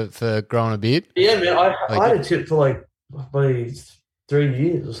tip for growing a beard? Yeah, man. I had a tip for probably 3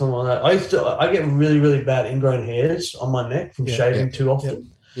 years or something like that. I get really, really bad ingrown hairs on my neck from shaving too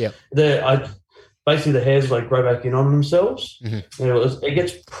often. Basically the hairs grow back in on themselves. Mm-hmm. It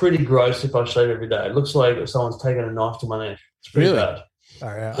gets pretty gross if I shave every day. It looks like someone's taken a knife to my neck. It's pretty bad.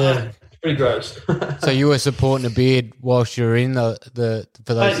 Yeah, it's pretty gross. So you were supporting a beard whilst you were in the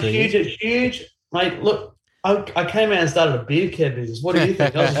for those huge, mate. Look, I came out and started a beard care business. What do you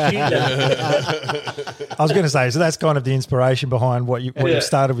think? I was going to say, so that's kind of the inspiration behind what you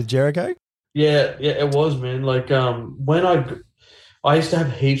started with Jericho. Yeah, it was, man. When I used to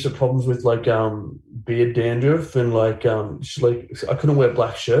have heaps of problems with beard dandruff and I couldn't wear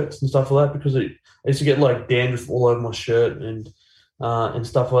black shirts and stuff like that because I used to get dandruff all over my shirt and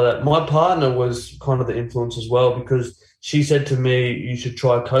stuff like that. My partner was kind of the influence as well, because she said to me, you should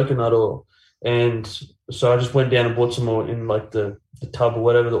try coconut oil. And so I just went down and bought some oil in the tub or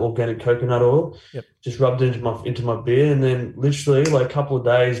whatever, the organic coconut oil. Yep. Just rubbed it into my beard, and then literally a couple of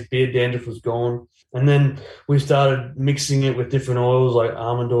days, beard dandruff was gone. And then we started mixing it with different oils, like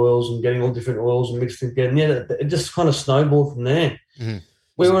almond oils, and getting all different oils and mixing it together. And it just kind of snowballed from there. Mm-hmm.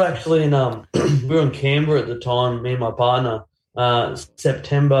 We were actually in we were in Canberra at the time, me and my partner,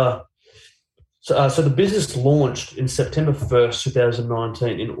 September. So the business launched in September 1st,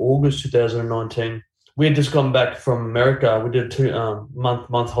 2019. In August 2019, we had just gone back from America. We did a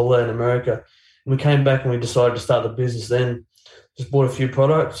 2-month holiday in America. And we came back and we decided to start the business then. Just bought a few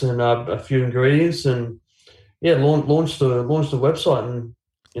products and a few ingredients, and launched the website, and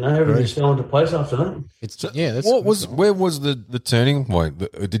everything's fell into place after that. Where was the turning point?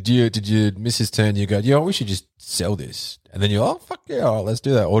 Did your missus turn? You go, we should just sell this, and then you're, oh fuck yeah, all right, let's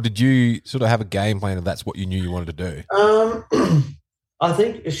do that, or did you sort of have a game plan of that's what you knew you wanted to do? I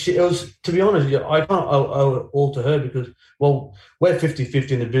think it was, to be honest, I kind of owe it all to her, because we're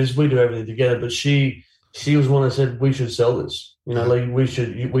 50-50 in the business. We do everything together, but she she was one that said we should sell this. Like we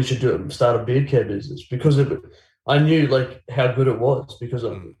should start a beard care business because of it. I knew like how good it was because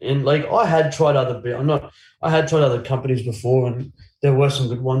of it. And like I had tried I had tried other companies before, and there were some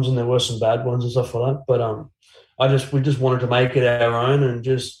good ones and there were some bad ones and stuff like that. But we just wanted to make it our own, and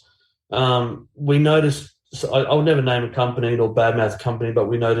just we noticed. So I would never name a company or badmouth a company, but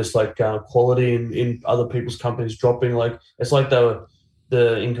we noticed like quality in other people's companies dropping. Like it's like the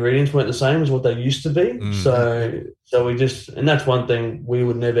ingredients weren't the same as what they used to be. So we just, and that's one thing we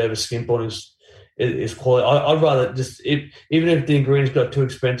would never ever skimp on is quality. I'd rather just even if the ingredients got too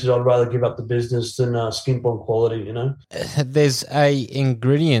expensive, I'd rather give up the business than skimp on quality. There's a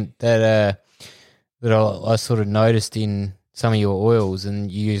ingredient that I sort of noticed in some of your oils,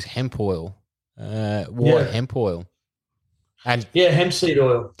 and you use hemp oil. Hemp oil, and hemp seed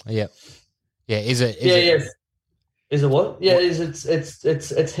oil. Yeah. Is it? Is it what? Yeah,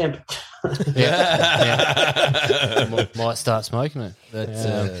 it's hemp. Might start smoking it. But,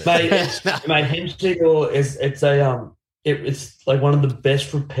 mate, hemp seed oil it's like one of the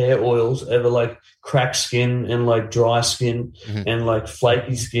best repair oils ever. Like cracked skin and like dry skin and like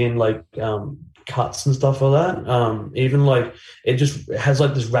flaky skin, like cuts and stuff like that. Even like it just has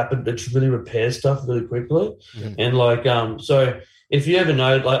like this rapid, it really repairs stuff really quickly. And like so if you ever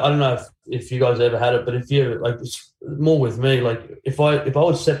know, like I don't know if you guys ever had it, but if you ever, like it's more with me, like if I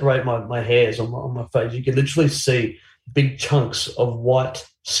would separate my hairs on my face, you could literally see big chunks of white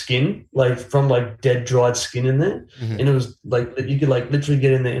skin, like from like dead dried skin in there. And it was like you could like literally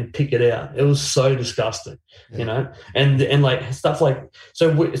get in there and pick it out. It was so disgusting, and like stuff like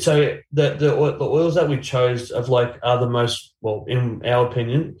so the oils that we chose of like are the most, well, in our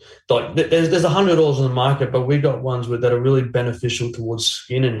opinion, like there's 100 oils in the market, but we got ones that are really beneficial towards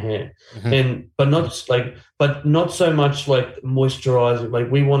skin and hair, but not so much like moisturizing. Like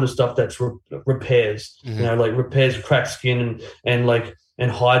we wanted stuff that's repairs, like repairs cracked skin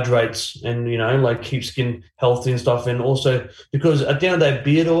and hydrates and like keep skin healthy and stuff. And also because at the end of the day,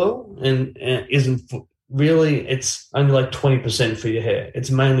 beard oil and isn't really, it's only like 20% for your hair. It's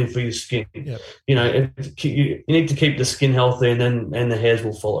mainly for your skin. You need to keep the skin healthy, and the hairs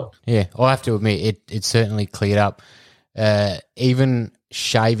will follow. I have to admit it certainly cleared up. Even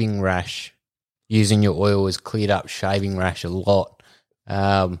shaving rash, using your oil has cleared up shaving rash a lot,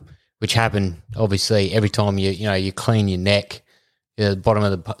 which happened obviously every time you clean your neck. The bottom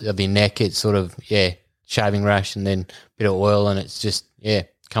of your neck, it's sort of shaving rash, and then a bit of oil, and it's just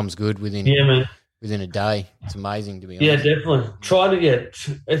comes good within a day. It's amazing, to be honest. Yeah, definitely. Try to get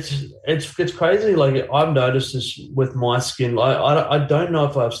it's crazy. Like I've noticed this with my skin. I don't know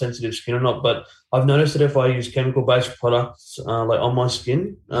if I have sensitive skin or not, but I've noticed that if I use chemical based products like on my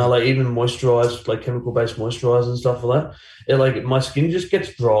skin, like even moisturized, like chemical based moisturizers and stuff like that, like my skin just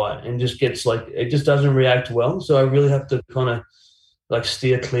gets dry and just gets like it just doesn't react well. So I really have to kind of like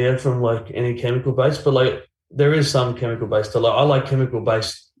steer clear from like any chemical based, but like there is some chemical based. I like chemical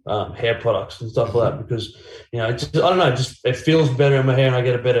based hair products and stuff like that because I don't know, just it feels better in my hair and I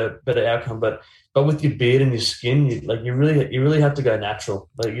get a better outcome. But with your beard and your skin, you really have to go natural.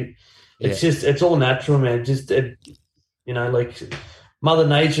 Like it's all natural, man. Like Mother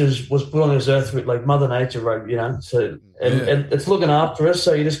Nature was put on this earth with like Mother Nature, right? So and it's looking after us.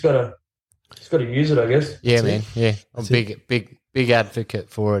 So you just gotta use it, I guess. Yeah, man. Yeah, I'm big advocate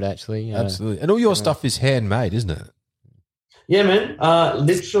for it, actually. Absolutely. And all your stuff is handmade, isn't it? Yeah, man.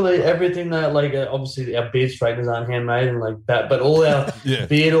 Literally everything that, like, obviously our beard straighteners aren't handmade and like that, but all our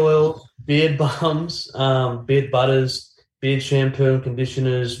beard oil, beard balms, beard butters, beard shampoo and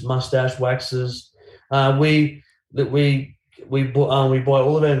conditioners, mustache waxes. We buy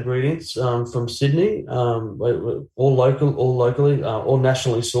all of our ingredients from Sydney, all locally, all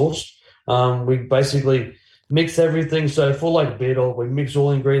nationally sourced. We basically mix everything. So for like beard oil, we mix all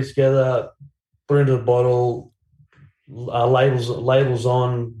the ingredients together, put it into the bottle, labels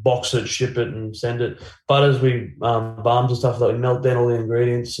on, box it, ship it, and send it. Butters, we balms and stuff like that. We melt down all the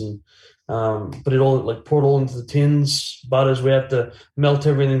ingredients and pour it all into the tins. Butters, we have to melt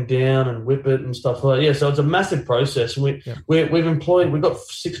everything down and whip it and stuff like that. Yeah, so it's a massive process. And we've got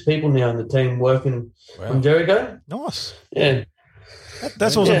 6 people now in the team working from Jericho. Nice. Yeah.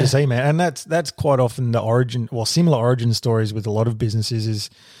 That's awesome to see, man. And that's quite often the origin, well, similar origin stories with a lot of businesses is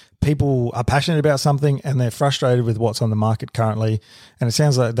people are passionate about something and they're frustrated with what's on the market currently. And it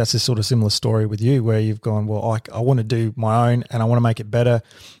sounds like that's a sort of similar story with you where you've gone, well, I want to do my own and I want to make it better.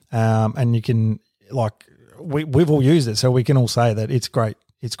 And you can, like, we've all used it, so we can all say that it's great.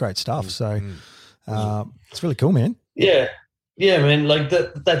 It's great stuff. So it's really cool, man. Yeah. Yeah, man. Like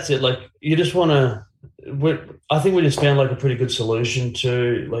that's it. Like you just want to, I think we just found like a pretty good solution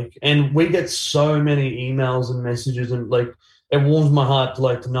to like, and we get so many emails and messages, and like it warms my heart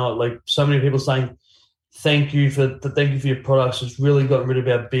to know it. Like so many people saying thank you for your products. It's really gotten rid of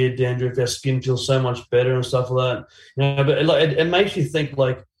our beard dandruff. Our skin feels so much better and stuff like that. But it makes you think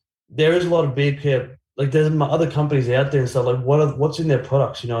like there is a lot of beard care. Like there's other companies out there and stuff like what's in their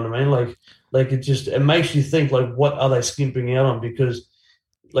products. You know what I mean? Like it makes you think like what are they skimping out on, because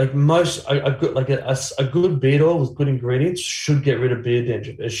like most a good beard oil with good ingredients should get rid of beard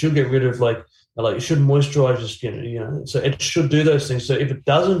dandruff. It should get rid of like it should moisturize your skin. So it should do those things. So if it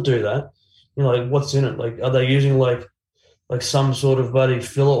doesn't do that, like what's in it? Like are they using like some sort of bloody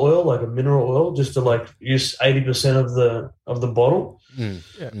filler oil, like a mineral oil, just to like use 80% of the bottle?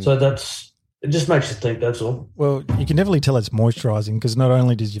 So it just makes you think, that's all. Well, you can definitely tell it's moisturising, because not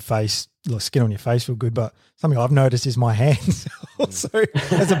only does your face, the skin on your face feel good, but something I've noticed is my hands also,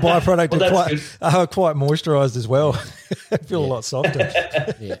 as a byproduct, are quite moisturised as well. I feel a lot softer.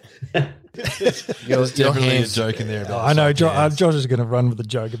 Yeah. Your definitely hands, a joke in there. About I know Josh is going to run with the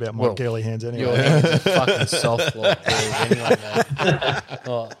joke about my girly hands anyway. Your hands are fucking soft like theirs anyway, mate.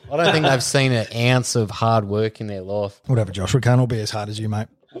 I don't think they've seen an ounce of hard work in their life. Whatever, Josh. We can't all be as hard as you, mate.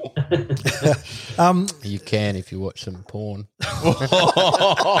 You can if you watch some porn. Mate,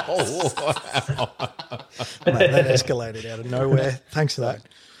 that escalated out of nowhere. Thanks for that.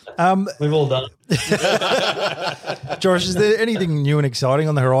 We've all done it. Josh, is there anything new and exciting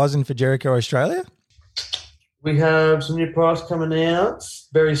on the horizon for Jericho Australia? We have some new products coming out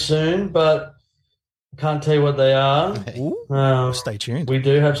very soon, but I can't tell you what they are. Stay tuned. We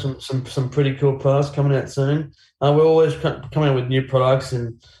do have some pretty cool products coming out soon. We're always coming out with new products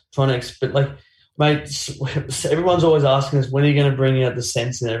and trying to expect, like, mate, everyone's always asking us, when are you going to bring out the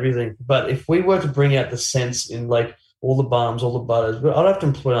scents and everything? But if we were to bring out the scents in, like, all the balms, all the butters, I'd have to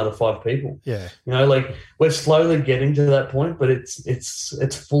employ another 5 people. Yeah. Like, we're slowly getting to that point, but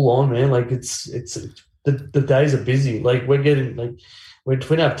it's full on, man. Like, the days are busy. Like, we're getting, like, we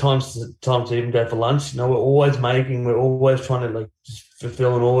don't have time to even go for lunch. We're always making, we're always trying to, like, just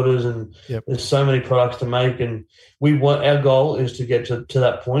fulfilling orders, and there's so many products to make, and our goal is to get to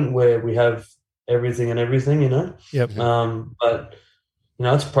that point where we have everything. But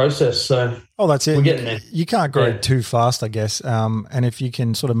it's a process. So that's it. We're getting there. You can't grow too fast, I guess. And if you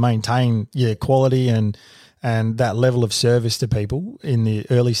can sort of maintain your quality and that level of service to people in the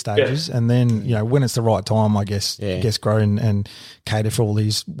early stages, and then when it's the right time, I guess grow and cater for all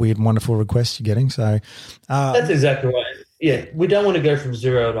these weird, wonderful requests you're getting. So that's exactly right. Yeah, we don't want to go from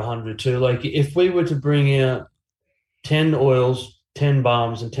 0 to 100 too. Like, if we were to bring out 10 oils, 10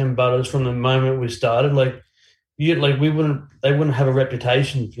 balms, and 10 butters from the moment we started, they wouldn't have a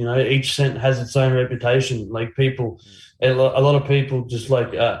reputation. Each scent has its own reputation. Like, a lot of people just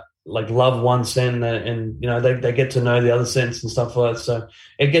love one scent, and they get to know the other scents and stuff like that. So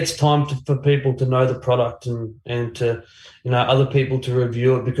it gets time for people to know the product and to other people to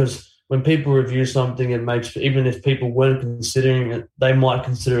review it, because when people review something, it makes, even if people weren't considering it, they might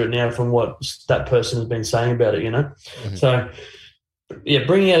consider it now from what that person has been saying about it. Mm-hmm. So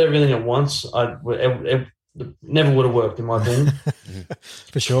bringing out everything at once, it never would have worked, in my opinion.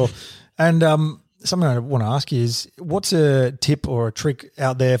 For sure. And something I want to ask you is, what's a tip or a trick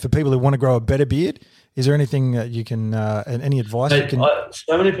out there for people who want to grow a better beard? Is there anything that you can, any advice you can?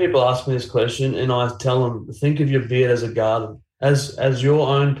 So many people ask me this question, and I tell them, think of your beard as a garden, as your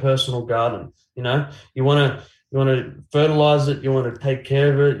own personal garden. You want to fertilize it, you want to take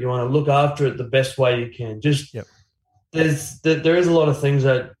care of it, you want to look after it the best way you can. There is a lot of things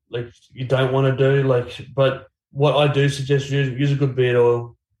that, like, you don't want to do, but what I do suggest, use a good beard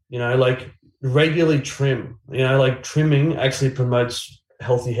oil. Regularly trim. Trimming actually promotes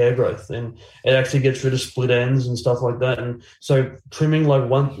healthy hair growth, and it actually gets rid of split ends and stuff like that. And so trimming,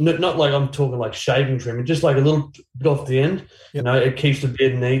 not like I'm talking like shaving trimming, just like a little bit off the end. It keeps the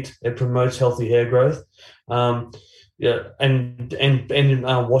beard neat. It promotes healthy hair growth. And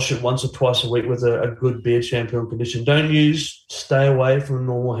wash it once or twice a week with a good beard shampoo and conditioner. Stay away from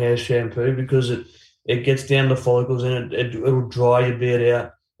normal hair shampoo, because it gets down the follicles, and it'll dry your beard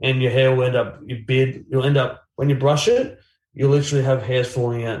out, and your hair will you'll end up, when you brush it, you'll literally have hairs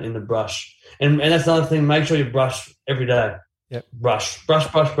falling out in the brush. And that's another thing, make sure you brush every day. Yep. Brush,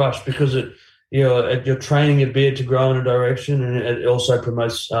 because you're training your beard to grow in a direction, and it also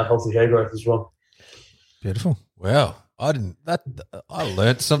promotes healthy hair growth as well. Beautiful. Wow. I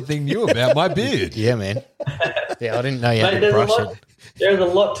learned something new about my beard. Yeah, man. Yeah, I didn't know you had to brush it. There's a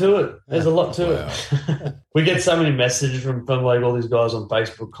lot to it. There's a lot to it. We get so many messages from like all these guys on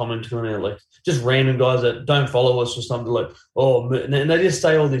Facebook commenting on it, like just random guys that don't follow us or something, like, oh, and they just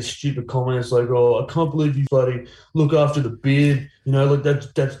say all these stupid comments like, oh, I can't believe you bloody look after the beard, you know, like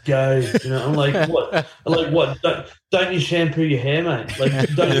that's gay, you know. I'm like, what? I'm like, what? Don't you shampoo your hair, mate?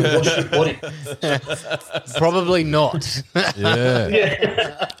 Like, don't you wash your body? Probably not.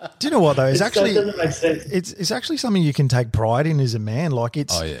 Yeah. Do you know what though? It's actually it doesn't make sense. it's actually something you can take pride in as a man. Like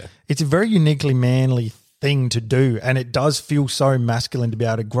it's Oh, yeah. it's a very uniquely manly thing to do, and it does feel so masculine to be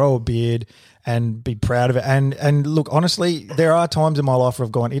able to grow a beard and be proud of it. And look, honestly, there are times in my life where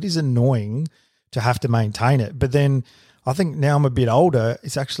I've gone, it is annoying to have to maintain it, but then I think now I'm a bit older,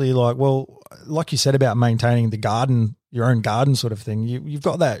 it's actually like, well, like you said about maintaining the garden, your own garden sort of thing, you've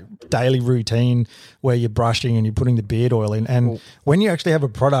got that daily routine where you're brushing and you're putting the beard oil in. And when you actually have a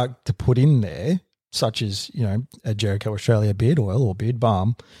product to put in there, such as, you know, a Jericho Australia beard oil or beard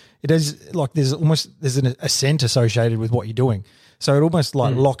balm, it is like there's a scent associated with what you're doing. So it almost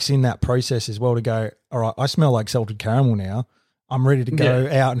like locks in that process as well to go, all right, I smell like salted caramel now. I'm ready to go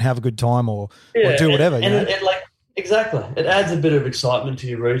out and have a good time or do whatever. And it like, exactly. It adds a bit of excitement to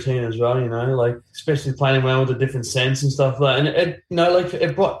your routine as well, you know, like especially playing around with the different scents and stuff like that. And it you know, like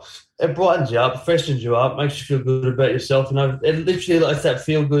it brightens you up, freshens you up, makes you feel good about yourself. You know, it literally like that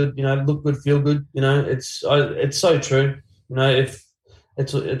feel good, you know, look good, feel good. You know, it's so true. You know,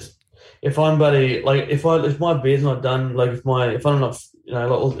 if I'm buddy, like if my beard's not done, like if I'm not, you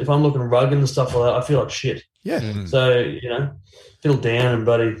know, like if I'm looking rugged and stuff like that, I feel like shit. Yeah. So, you know, feel down and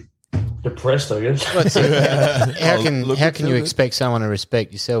buddy. Depressed, I guess. How can you expect someone to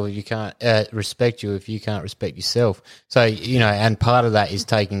respect yourself if you can't respect you if you can't respect yourself? So, you know, and part of that is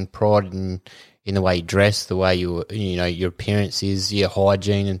taking pride in the way you dress, the way your appearance is, your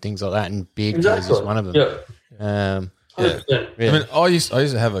hygiene and things like that. And beard care is just one of them. Yeah. I mean, I used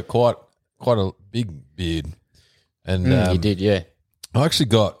to have a quite a big beard, and you did, yeah. I actually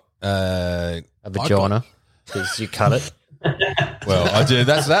got A vagina because you cut it. Well, I do.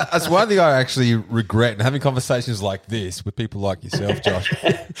 That's one thing I actually regret, and having conversations like this with people like yourself, Josh.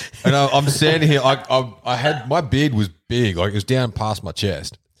 And I'm standing here. I had my beard was big, like it was down past my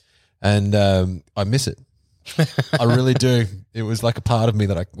chest, and I miss it. I really do. It was like a part of me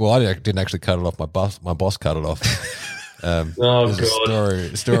that I didn't actually cut it off. My boss cut it off. Oh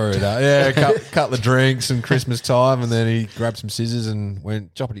God! Story of that. Yeah, cut the drinks and Christmas time, and then he grabbed some scissors and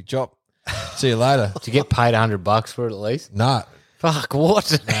went choppity chop. See you later. Did you get paid $100 for it at least? Nah. Fuck,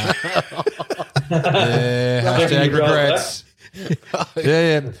 what? Yeah, hashtag regrets.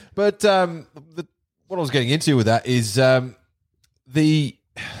 Yeah. But what I was getting into with that is because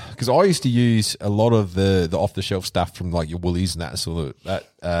I used to use a lot of the off the shelf stuff from like your Woolies and that sort of that.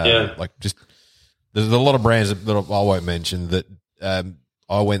 Like just there's a lot of brands that I won't mention that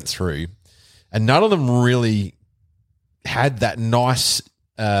I went through, and none of them really had that nice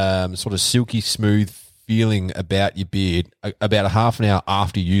sort of silky smooth feeling about your beard about a half an hour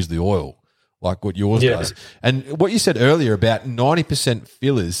after you use the oil, like what yours does. And what you said earlier about 90%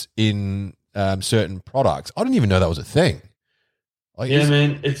 fillers in certain products, I didn't even know that was a thing. Like,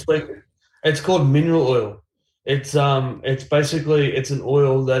 man, it's called mineral oil. It's basically an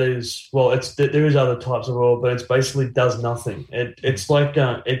oil that is, well, there is other types of oil, but it's basically does nothing. It's like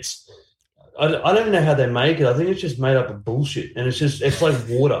I don't even know how they make it. I think it's just made up of bullshit, and it's like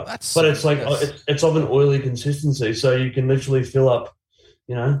water, but it's like it's of an oily consistency, so you can literally fill up,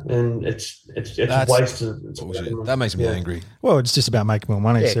 you know, and it's wasted. It's bullshit. That makes me angry. Well, it's just about making more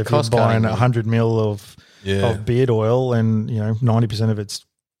money. So if you're buying 100 mil of beard oil, and you know 90% of it's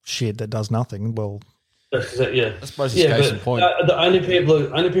shit that does nothing, well, that's it. I suppose it's case in point. The only people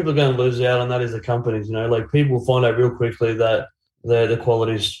are going to lose out on that is the companies. You know, like people will find out real quickly that the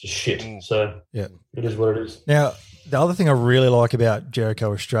quality's shit. So it is what it is. Now, the other thing I really like about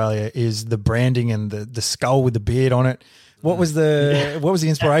Jericho Australia is the branding and the skull with the beard on it. What was the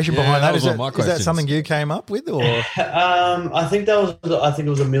inspiration behind that? Is that something you came up with, or? I think it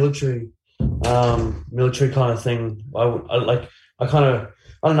was a military kind of thing.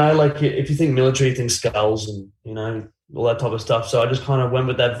 I don't know, like if you think military, you think skulls and, you know, all that type of stuff. So I just kind of went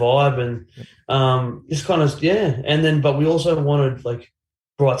with that vibe and just kind of, And then, but we also wanted like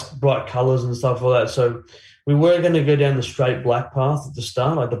bright colours and stuff like that. So we were going to go down the straight black path at the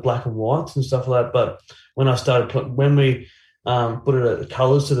start, like the black and whites and stuff like that. But when we put it at the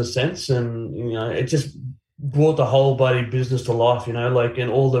colours to the sense, and, you know, it just brought the whole bloody business to life, you know, like,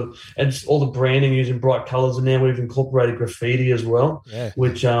 and all the branding using bright colours, and now we've incorporated graffiti as well,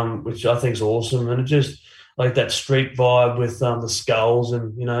 which I think is awesome, and it just like that street vibe with the skulls,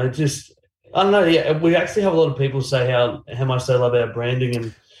 and you know, I don't know. Yeah, we actually have a lot of people say how much they love our branding,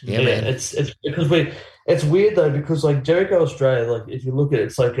 and Man. it's because it's weird though, because like Jericho Australia, like if you look at it,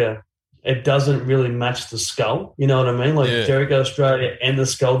 it's like it doesn't really match the skull. You know what I mean? Like Yeah. Jericho Australia and the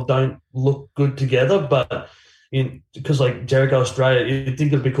skull don't look good together, but because like Jericho Australia, you'd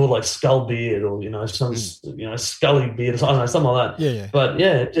think it'd be called like Skull Beard or some Scully Beard or something, something like that. Yeah. But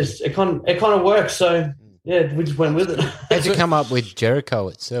yeah, it kind of works. So yeah, we just went with it. How'd you come up with Jericho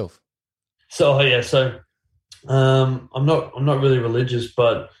itself? So I'm not really religious,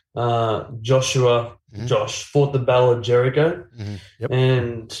 but Josh fought the Battle of Jericho, Yep.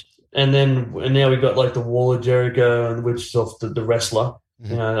 and now we got like the Wall of Jericho, and which is off the wrestler.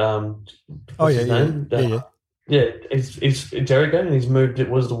 What's his name? He's Jericho, and he's moved. It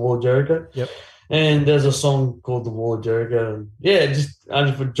was the Wall of Jericho. Yep. And there's a song called The Wall of Jericho. And just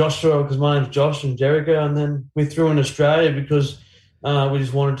for Joshua, because my name's Josh, and Jericho. And then we threw in Australia because we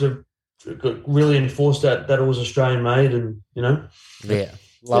just wanted to really enforce that it was Australian made, and Yeah.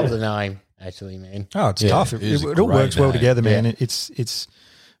 Love the name, actually, man. Oh, it's tough. is a It all great works well name. together, man. Yeah. It's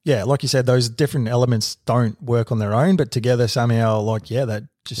like you said, those different elements don't work on their own, but together somehow,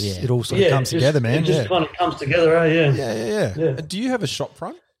 it all sort of comes together, man. It just kind of comes together, Yeah. Do you have a shop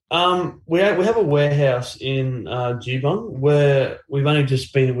front? We have a warehouse in Geelong where we've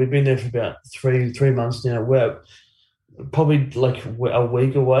been there for about three months now. We're probably like a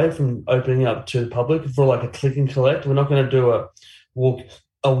week away from opening up to the public for like a click and collect. We're not going to do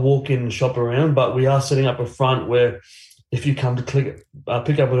a walk-in shop around, but we are setting up a front where if you come to pick up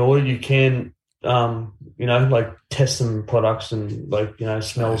an order, you can like test some products and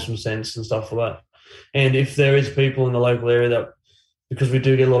smell some scents and stuff like that. And if there is people in the local area that, because we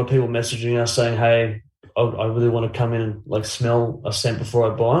do get a lot of people messaging us saying, hey, I really want to come in and like smell a scent before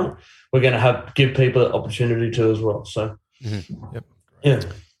I buy it, we're going to give people the opportunity to as well. So, Yep. Yeah.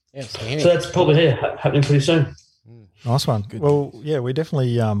 Yeah, So that's probably happening pretty soon. Nice one. Well, yeah, we're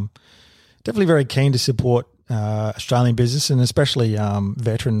definitely very keen to support Australian business and especially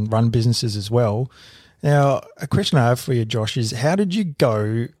veteran-run businesses as well. Now, a question I have for you, Josh, is how did you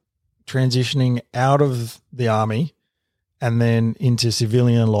go transitioning out of the Army and then into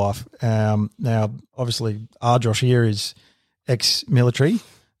civilian life? Now, obviously, our Josh here is ex-military.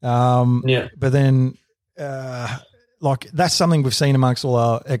 But then, that's something we've seen amongst all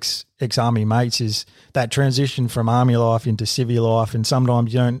our ex-Army mates is that transition from Army life into civil life, and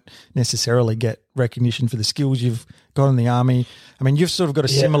sometimes you don't necessarily get recognition for the skills you've got in the Army. I mean, you've sort of got a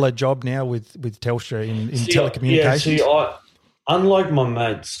similar job now with Telstra in telecommunications. Unlike my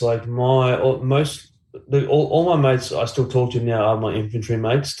mates, like all my mates I still talk to now are my infantry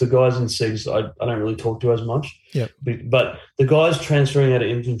mates. The guys in SIGs I don't really talk to as much. Yeah. But the guys transferring out of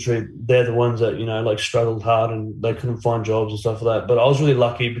infantry, they're the ones that, struggled hard and they couldn't find jobs and stuff like that. But I was really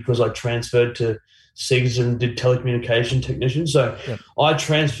lucky because I transferred to SIGs and did telecommunication technician. So I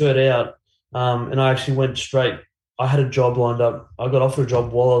transferred out and I actually went straight. I had a job lined up. I got offered a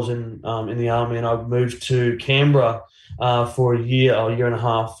job while I was in the Army, and I moved to Canberra for a year and a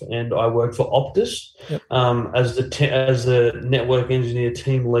half, and I worked for Optus as the network engineer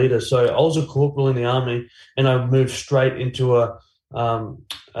team leader. So I was a corporal in the Army, and I moved straight into a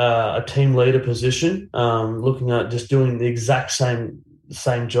team leader position, looking at just doing the exact same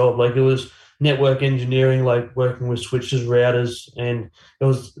job. Like it was network engineering, like working with switches, routers, and it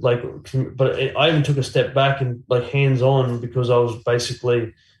was like, but I even took a step back and like hands-on because I was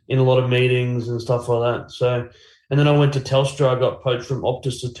basically in a lot of meetings and stuff like that. So, and then I went to Telstra. I got poached from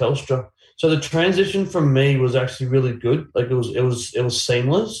Optus to Telstra. So the transition from me was actually really good. Like it was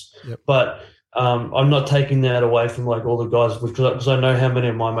seamless, but I'm not taking that away from like all the guys because I know how many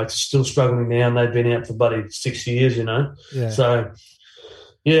of my mates are still struggling now, and they've been out for buddy 6 years,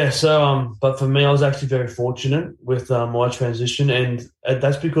 So, but for me, I was actually very fortunate with my transition, and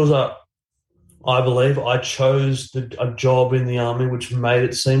that's because I believe I chose a job in the Army which made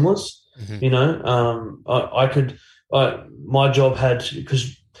it seamless. My job had,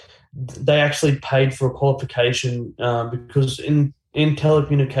 because they actually paid for a qualification because in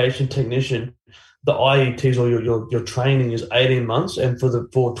telecommunication technician, the IETs or your training is 18 months, and for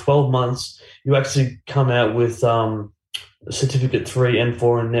 12 months you actually come out with Certificate 3 and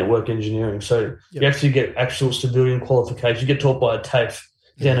 4 in network engineering. So you actually get actual civilian qualification. You get taught by a TAFE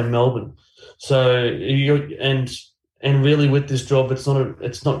down in Melbourne. So and really with this job, it's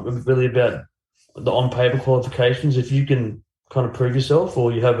not really about the on paper qualifications. If you can kind of prove yourself,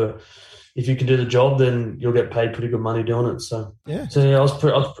 or if you can do the job, then you'll get paid pretty good money doing it. So I was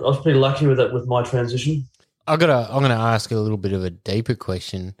pretty lucky with that with my transition. I'm gonna ask a little bit of a deeper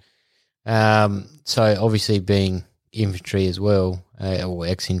question. So obviously being infantry as well, or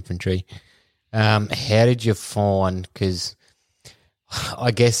ex-infantry, How did you find? Because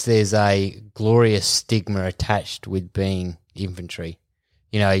I guess there's a glorious stigma attached with being infantry.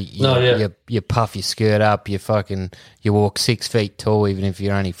 You know, you puff your skirt up, you walk 6 feet tall, even if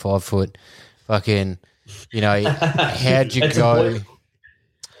you're only 5 foot. Fucking, you know, how'd you go?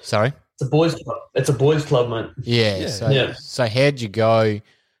 Sorry, it's a boys' club. It's a boys' club, mate. Yeah. So how'd you go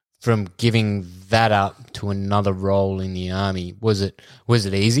from giving that up to another role in the army? Was it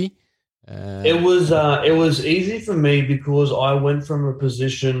easy? It was easy for me because I went from a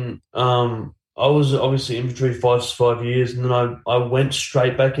position. I was obviously infantry 5 years, and then I went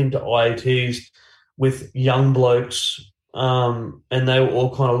straight back into IATs with young blokes, and they were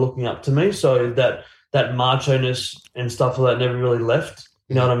all kind of looking up to me. So that macho-ness and stuff like that never really left.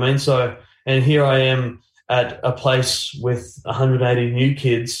 You know what I mean? So, and here I am at a place with 180 new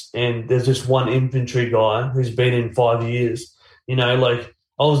kids, and there's just one infantry guy who's been in 5 years. You know, like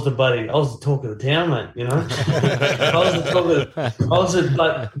I was the buddy. I was the talk of the town, mate. You know,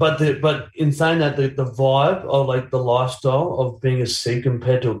 but in saying that, the vibe of like the lifestyle of being a Sikh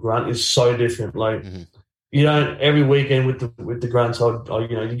compared to a grunt is so different. Like, you don't every weekend with the grunts.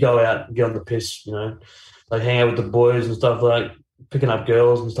 You go out and get on the piss. You know, like hang out with the boys and stuff like picking up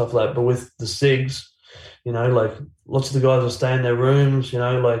girls and stuff like that. But with the SIGs, you know, like lots of the guys will stay in their rooms. You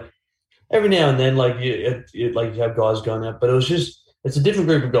know, like every now and then, like you have guys going out, but it's a different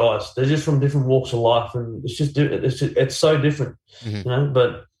group of guys. They're just from different walks of life, and it's so different, you know.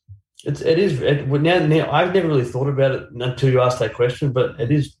 But now I've never really thought about it until you asked that question. But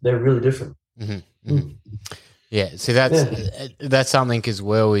they're really different. Yeah, see that's something as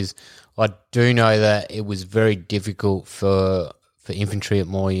well. Is I do know that it was very difficult for infantry at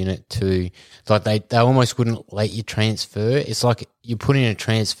my unit to like they almost wouldn't let you transfer. It's like you put in a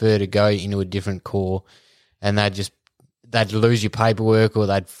transfer to go into a different corps, and they'd lose your paperwork or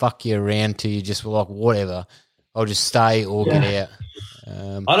they'd fuck you around till you just were like, whatever, I'll just stay or get out.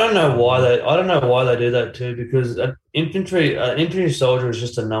 I don't know why they do that too, because infantry soldier is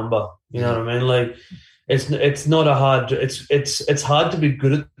just a number. You know what I mean? Like it's not a hard. It's hard to be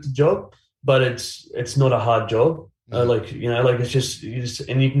good at the job, but it's not a hard job. It's just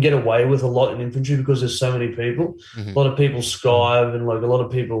and you can get away with a lot in infantry because there's so many people. A lot of people skive, and like a lot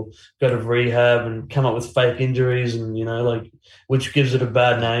of people go to rehab and come up with fake injuries, and you know, like which gives it a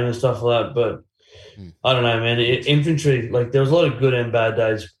bad name and stuff like that. But I don't know, man. Infantry, like there was a lot of good and bad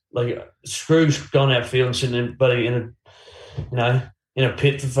days. Like Scrooge going out field and sitting in a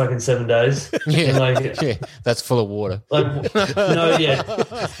pit for fucking 7 days. Yeah, that's full of water. Full of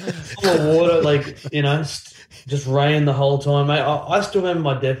water. Like you know. Just rain the whole time, mate. I still remember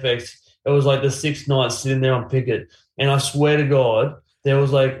my DEFEX. It was like the 6th night sitting there on picket, and I swear to God, there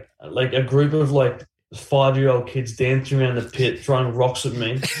was like a group of like 5-year-old kids dancing around the pit, throwing rocks at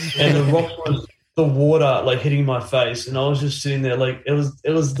me, and the rock was the water like hitting my face, and I was just sitting there like it was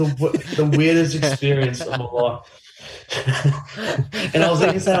the weirdest experience of my life. And I was like,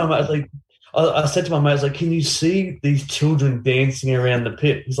 I said to my mate, I was like, can you see these children dancing around the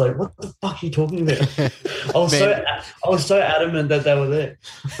pit? He's like, what the fuck are you talking about? I was so adamant that they were there.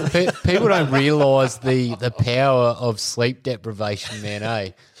 People don't realise the power of sleep deprivation, man,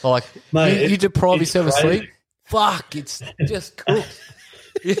 eh? Like, mate, you deprive yourself of sleep, fuck, it's just cool.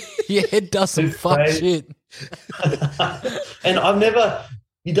 Your head does some fuck shit. And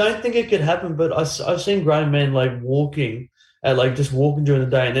you don't think it could happen, but I've seen grown men like walking during the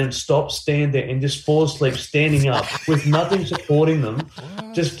day and then stand there and just fall asleep standing up with nothing supporting them,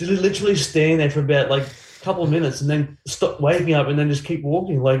 just literally stand there for about like a couple of minutes and then stop waking up and then just keep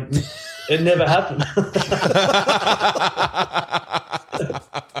walking. Like it never happened.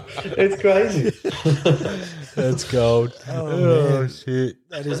 It's crazy. That's gold. Oh shit.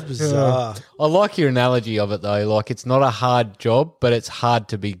 That is bizarre. I like your analogy of it though. Like it's not a hard job, but it's hard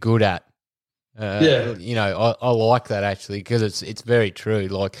to be good at. You know, I like that actually because it's very true.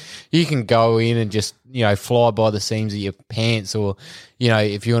 Like you can go in and just, you know, fly by the seams of your pants, or, you know,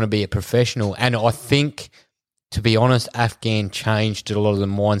 if you want to be a professional. And I think, to be honest, Afghan changed a lot of the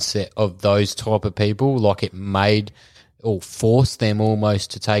mindset of those type of people. Like it made or forced them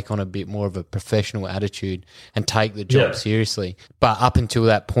almost to take on a bit more of a professional attitude and take the job seriously. But up until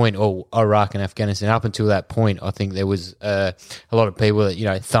that point, or Iraq and Afghanistan, up until that point, I think there was a lot of people that, you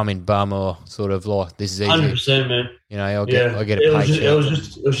know, thumb in bum or sort of like, this is easy. 100%, man. You know, I'll get a paycheck.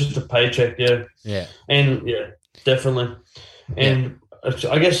 It was just a paycheck, yeah. Yeah. And, yeah, definitely. And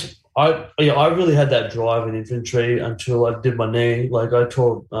I guess I really had that drive in infantry until I did my knee. Like I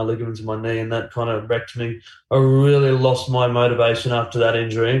tore ligaments in my knee, and that kind of wrecked me. I really lost my motivation after that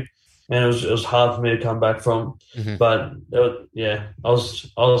injury, and it was hard for me to come back from. Mhm. But I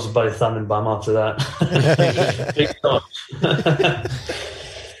was a bloody thumping bum after that. Big time.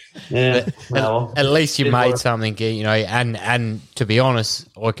 Yeah, At least you It made was. something, you know. And to be honest,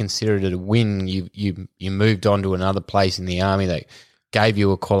 I consider it a win. You moved on to another place in the army that gave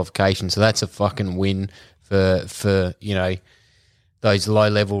you a qualification, so that's a fucking win for you know those low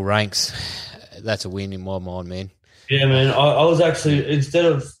level ranks. That's a win in my mind, man. Yeah, man. I was actually, instead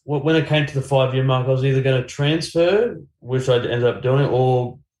of when it came to the 5-year mark, I was either going to transfer, which I ended up doing,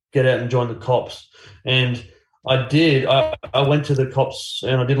 or get out and join the cops. And I did. I went to the cops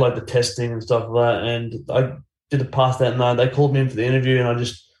and I did like the testing and stuff like that. And I did pass that night. They called me in for the interview, and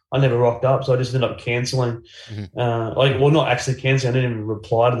I never rocked up, so I just ended up cancelling. Not actually cancelling. I didn't even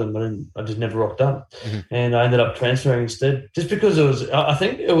reply to them, but I just never rocked up, and I ended up transferring instead. Just because it was, I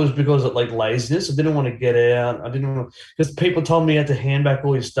think it was because of like laziness. I didn't want to get out. I didn't want because people told me you had to hand back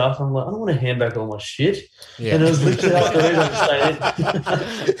all your stuff. I'm like, I don't want to hand back all my shit. Yeah. And it was literally up the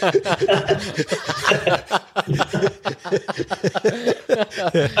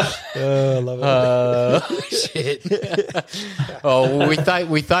I love it. Shit. Oh, well, we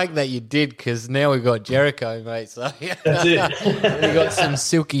think that you did because now we've got Jericho, mate. So That's it. we got some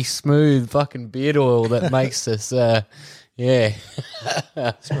silky smooth fucking beard oil that makes us, yeah.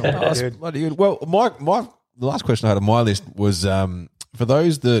 Bloody good. Well, the last question I had on my list was for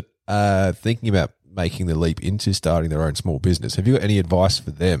those that are thinking about making the leap into starting their own small business. Have you got any advice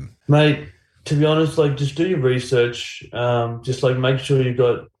for them? Mate, to be honest, like just do your research. Just like make sure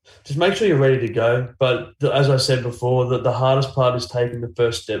you're ready to go. But as I said before, the hardest part is taking the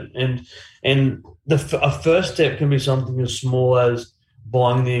first step. And a first step can be something as small as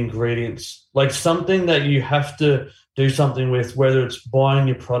buying the ingredients, like something that you have to do something with, whether it's buying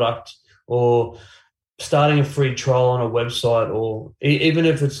your product or starting a free trial on a website, or even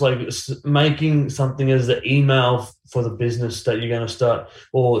if it's like making something as the email for the business that you're going to start,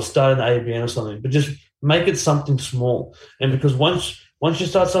 or start an ABN or something. But just make it something small. And because once you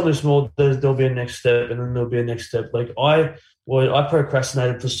start something small, there'll be a next step, and then there'll be a next step. Like I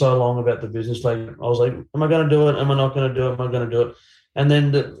procrastinated for so long about the business. Like I was like, am I going to do it? Am I not going to do it? Am I going to do it? And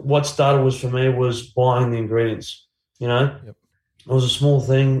then what started was for me was buying the ingredients. You know, It was a small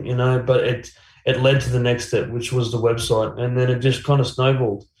thing, you know, but it led to the next step, which was the website, and then it just kind of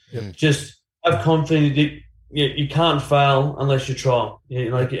snowballed. Just have confidence. You can't fail unless you try.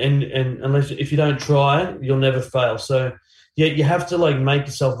 And unless if you don't try, you'll never fail. So you have to like make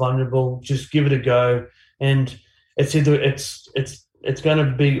yourself vulnerable. Just give it a go, and it's either it's going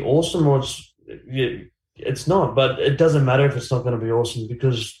to be awesome or it's not. But it doesn't matter if it's not going to be awesome,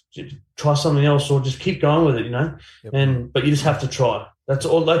 because try something else or just keep going with it. You know, but you just have to try. That's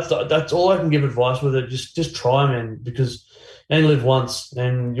all. That's all I can give advice with it. Just try, man, because you only live once,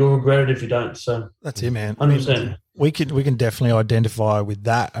 and you'll regret it if you don't. So that's it, man. 100%. We can definitely identify with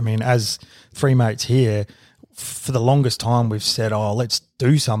that. I mean, as three mates here, for the longest time we've said, "Oh, let's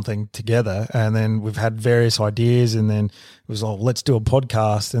do something together," and then we've had various ideas, and then it was, "Oh, let's do a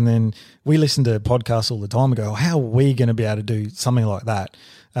podcast," and then we listen to podcasts all the time and go, "How are we going to be able to do something like that?"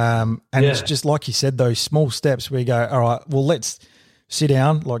 It's just like you said, those small steps where you go, "All right, well, let's." Sit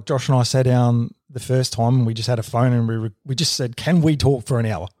down, like Josh and I sat down the first time, and we just had a phone, and we just said, can we talk for an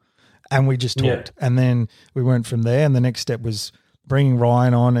hour? And we just talked. And then we went from there, and the next step was bringing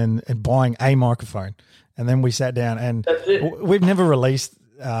Ryan on and buying a microphone. And then we sat down, and we've never released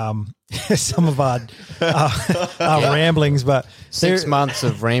some of our ramblings, but 6 months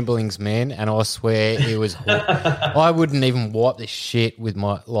of ramblings, man, and I swear it was I wouldn't even wipe the shit with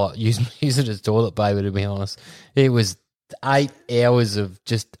my, like, use it as toilet paper, to be honest. It was 8 hours of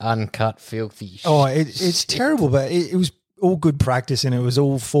just uncut, filthy shit. Oh, it's terrible, but it was all good practice, and it was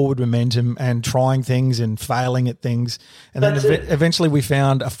all forward momentum and trying things and failing at things. And then eventually we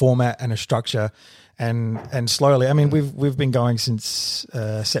found a format and a structure, and slowly, I mean, we've been going since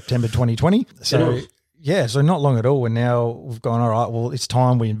September 2020. So so not long at all. And now we've gone, all right, well, it's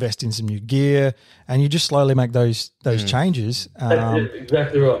time we invest in some new gear, and you just slowly make those changes.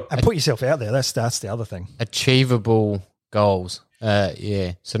 Exactly right. And put yourself out there. That's the other thing. Achievable goals.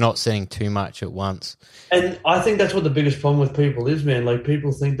 So not setting too much at once. And I think that's what the biggest problem with people is, man. Like,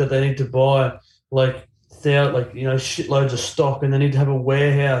 people think that they need to buy shitloads of stock, and they need to have a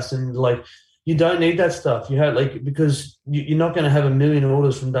warehouse, and like, you don't need that stuff. You have because you're not going to have a million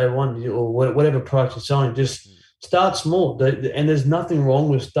orders from day one, or whatever product you're selling. Just Start small, and there's nothing wrong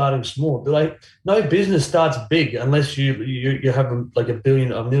with starting small. Like no business starts big unless you have like $1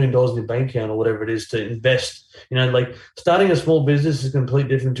 million in your bank account or whatever it is to invest. Like starting a small business is completely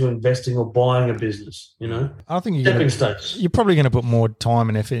different to investing or buying a business. I think stepping stones. You're probably going to put more time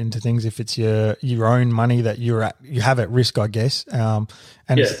and effort into things if it's your own money that you have at risk, I guess. And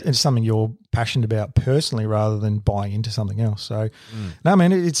it's something you're passionate about personally rather than buying into something else. So, no,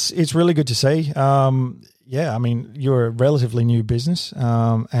 man, it's really good to see. Yeah, I mean, you're a relatively new business,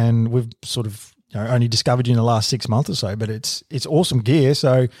 and we've sort of only discovered you in the last 6 months or so, but it's awesome gear.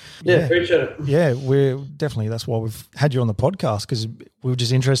 So appreciate it. Yeah, we're definitely, that's why we've had you on the podcast, because we were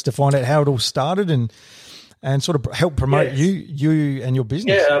just interested to find out how it all started and sort of help promote you and your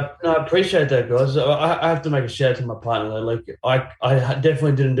business. Yeah, no, I appreciate that, guys. I have to make a shout out to my partner though. Like I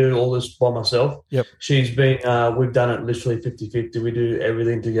definitely didn't do all this by myself. Yep. She's been, we've done it literally 50-50. We do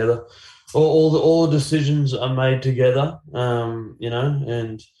everything together. All the decisions are made together,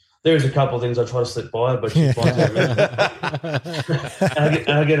 and there's a couple of things I try to slip by, but she finds out.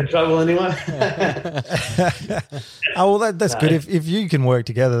 I get in trouble anyway. Oh, well, that's good. If you can work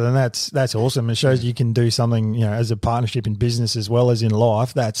together, then that's awesome. It shows you can do something, as a partnership in business as well as in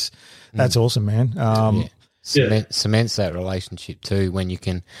life. That's awesome, man. Cements that relationship too when you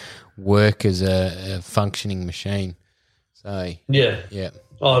can work as a functioning machine. So yeah.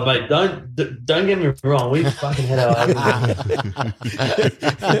 Oh, mate, don't get me wrong. We fucking had our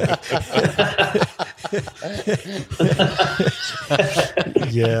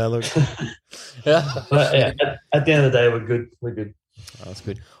Yeah, look. But at the end of the day, we're good. We're good. Oh, that's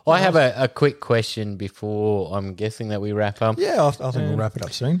good. Well, I have a quick question before I'm guessing that we wrap up. Yeah, I think we'll wrap it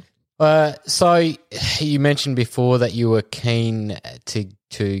up soon. So you mentioned before that you were keen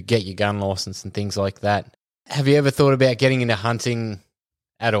to get your gun license and things like that. Have you ever thought about getting into hunting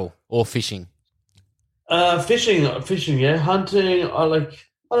at all, or fishing? Fishing, yeah. Hunting, I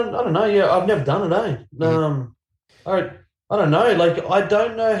don't know. Yeah, I've never done it. I don't know. Like, I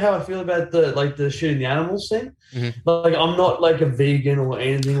don't know how I feel about the shooting the animals thing. Mm-hmm. Like, I'm not like a vegan or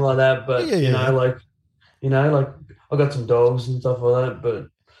anything like that. But I got some dogs and stuff like that. But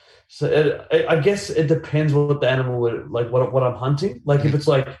so I guess it depends what the animal would like. What I'm hunting. Like, if it's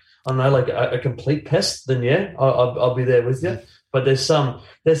like I don't know, like a complete pest, then yeah, I'll be there with you. But there's some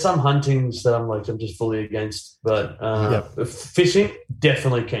huntings that I'm just fully against. But fishing,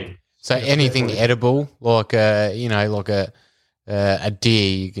 definitely keen. So anything definitely edible, like a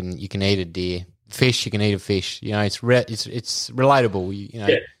deer, you can eat a deer. Fish, you can eat a fish. It's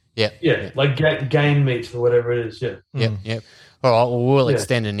relatable. Yeah. Like game meat or whatever it is. Yeah. Yep. All right. Well, we'll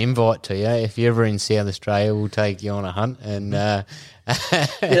extend an invite to you if you're ever in South Australia. We'll take you on a hunt and.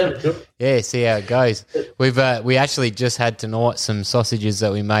 See how it goes. We actually just had tonight some sausages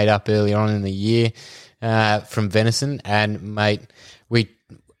that we made up earlier on in the year from venison, and mate,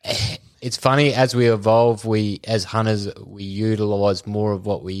 it's funny as we evolve. We as hunters we utilise more of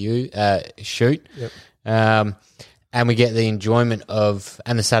what we shoot, and we get the enjoyment of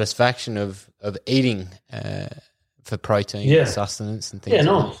and the satisfaction of eating for protein and sustenance and things.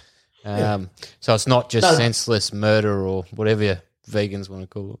 Yeah, nice. So it's not just senseless murder or whatever vegans want to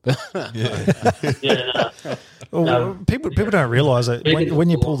call it. Well, people don't realise that when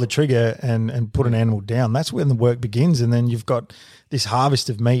you pull the trigger and put an animal down, that's when the work begins, and then you've got this harvest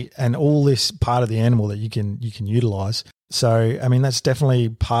of meat and all this part of the animal that you can utilise. So, I mean, that's definitely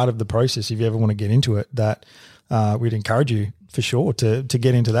part of the process if you ever want to get into it, that we'd encourage you for sure to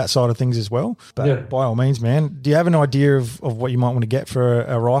get into that side of things as well. But by all means, man, do you have an idea of what you might want to get for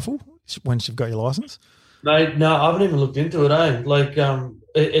a rifle once you've got your licence? Mate, no, I haven't even looked into it. Like,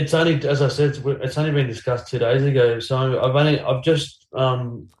 it's only, as I said, it's only been discussed 2 days ago. So I've just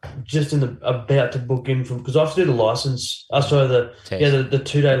about to book in because I have to do the license. The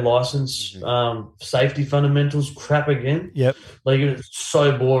 2-day license, safety fundamentals crap again. Yep. Like, it's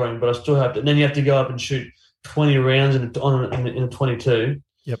so boring, but I still have to. And then you have to go up and shoot 20 rounds in a 22.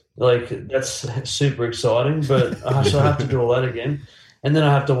 Yep. Like, that's super exciting, but so I have to do all that again, and then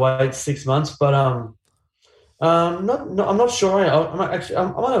I have to wait 6 months. But I'm not sure. I might have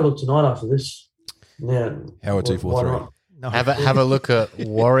a look tonight after this. Yeah. Howard 243. No. Have a look at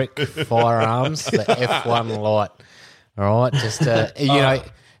Warwick Firearms, the F1 Light. All right, just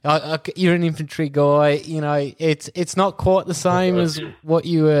you're an infantry guy. It's not quite the same as what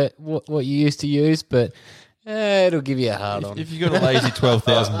you used to use, but it'll give you a hard on. If you got a lazy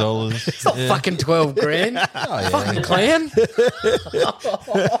 $12,000, it's not fucking $12,000. Fucking clown.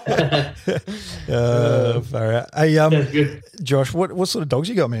 Far out. Hey, Josh, what sort of dogs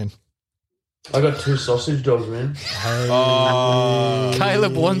you got, man? I got 2 sausage dogs, man.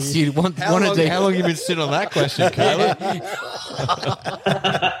 Caleb wants you How long have you been sitting on that question, Caleb?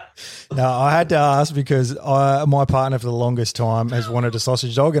 No, I had to ask because my partner for the longest time has wanted a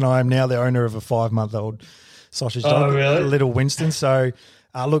sausage dog, and I am now the owner of a 5-month-old sausage dog, really? little Winston. So,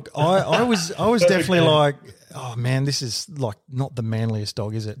 look, I was definitely like, oh man, this is like not the manliest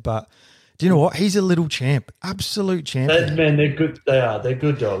dog, is it? But do you know what? He's a little champ, absolute champion. Man, they're good. They are. They're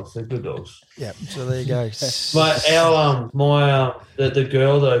good dogs. They're good dogs. Yeah. So there you go. The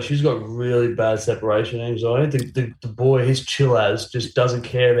girl though, she's got really bad separation anxiety. The boy, he's chill as, just doesn't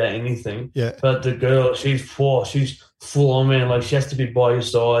care about anything. Yeah. But the girl, she's full on, man. Like she has to be by your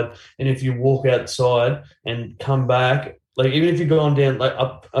side, and if you walk outside and come back, like even if you've gone down, like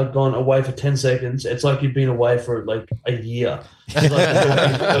gone away for 10 seconds, it's like you've been away for like a year.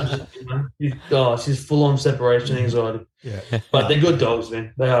 She's full on separation anxiety. Yeah. But they're good dogs,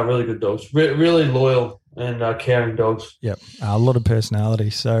 man. They are really good dogs. Really loyal and caring dogs. Yep. A lot of personality.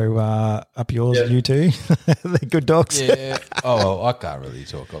 So up yours, you too. They're good dogs. Yeah. Oh, I can't really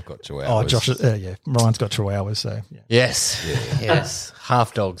talk. I've got chihuahuas. Oh, Josh, Ryan's got chihuahuas. So yeah. Yes. Yes.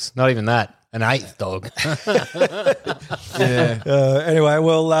 Half dogs. Not even that. An 8th dog. Yeah. Anyway,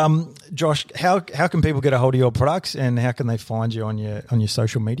 well, Josh, how can people get a hold of your products, and how can they find you on your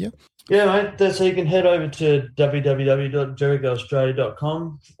social media? Yeah, mate. So you can head over to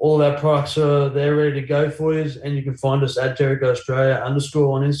www.jerichoaustralia.com. All of our products are there ready to go for you, and you can find us at Jericho Australia _ on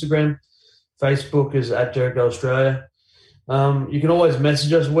Instagram. Facebook is at Jericho Australia. You can always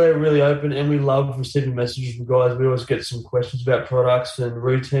message us. We're really open, and we love receiving messages from guys. We always get some questions about products and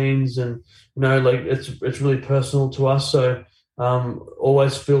routines, and it's really personal to us. So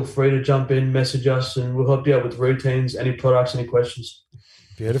always feel free to jump in, message us, and we'll help you out with routines, any products, any questions.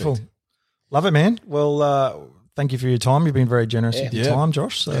 Beautiful. Love it, man. Well, thank you for your time. You've been very generous with your time,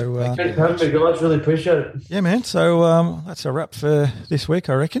 Josh. So Thanks for having me, guys. Really appreciate it. Yeah, man. So that's a wrap for this week,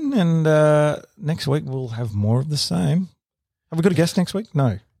 I reckon. And next week we'll have more of the same. Have we got a guest next week?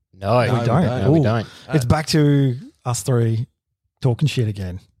 No. No, we don't. No, we don't. It's back to us three talking shit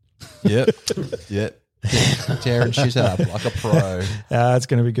again. Yep. Tearing shit up like a pro. It's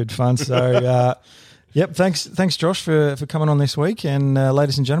going to be good fun. So, yep. Thanks, Josh, for coming on this week. And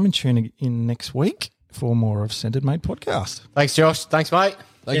ladies and gentlemen, tune in next week for more of Centered Mate Podcast. Thanks, Josh. Thanks, mate.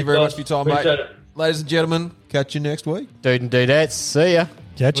 Thank you very much for your time, mate. Appreciate it. Ladies and gentlemen, catch you next week. Dude and dudettes. See ya.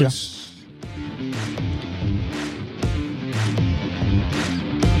 Catch ya.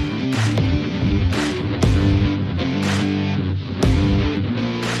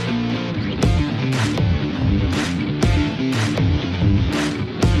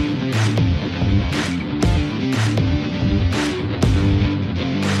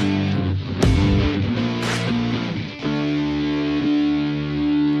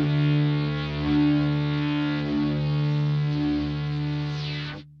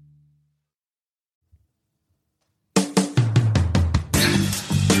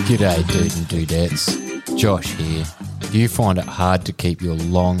 G'day, dude and dudettes. Josh here. Do you find it hard to keep your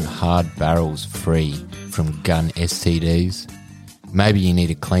long, hard barrels free from gun STDs? Maybe you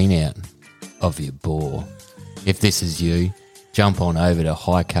need a clean out of your bore. If this is you, jump on over to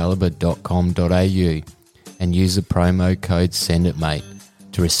highcaliber.com.au and use the promo code SENDITMATE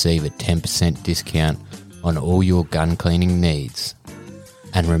to receive a 10% discount on all your gun cleaning needs.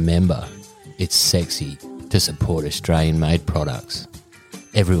 And remember, it's sexy to support Australian-made products.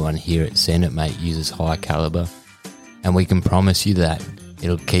 Everyone here at Send It Mate uses High Caliber, and we can promise you that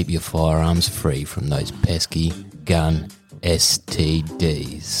it'll keep your firearms free from those pesky gun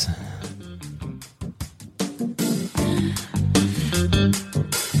STDs.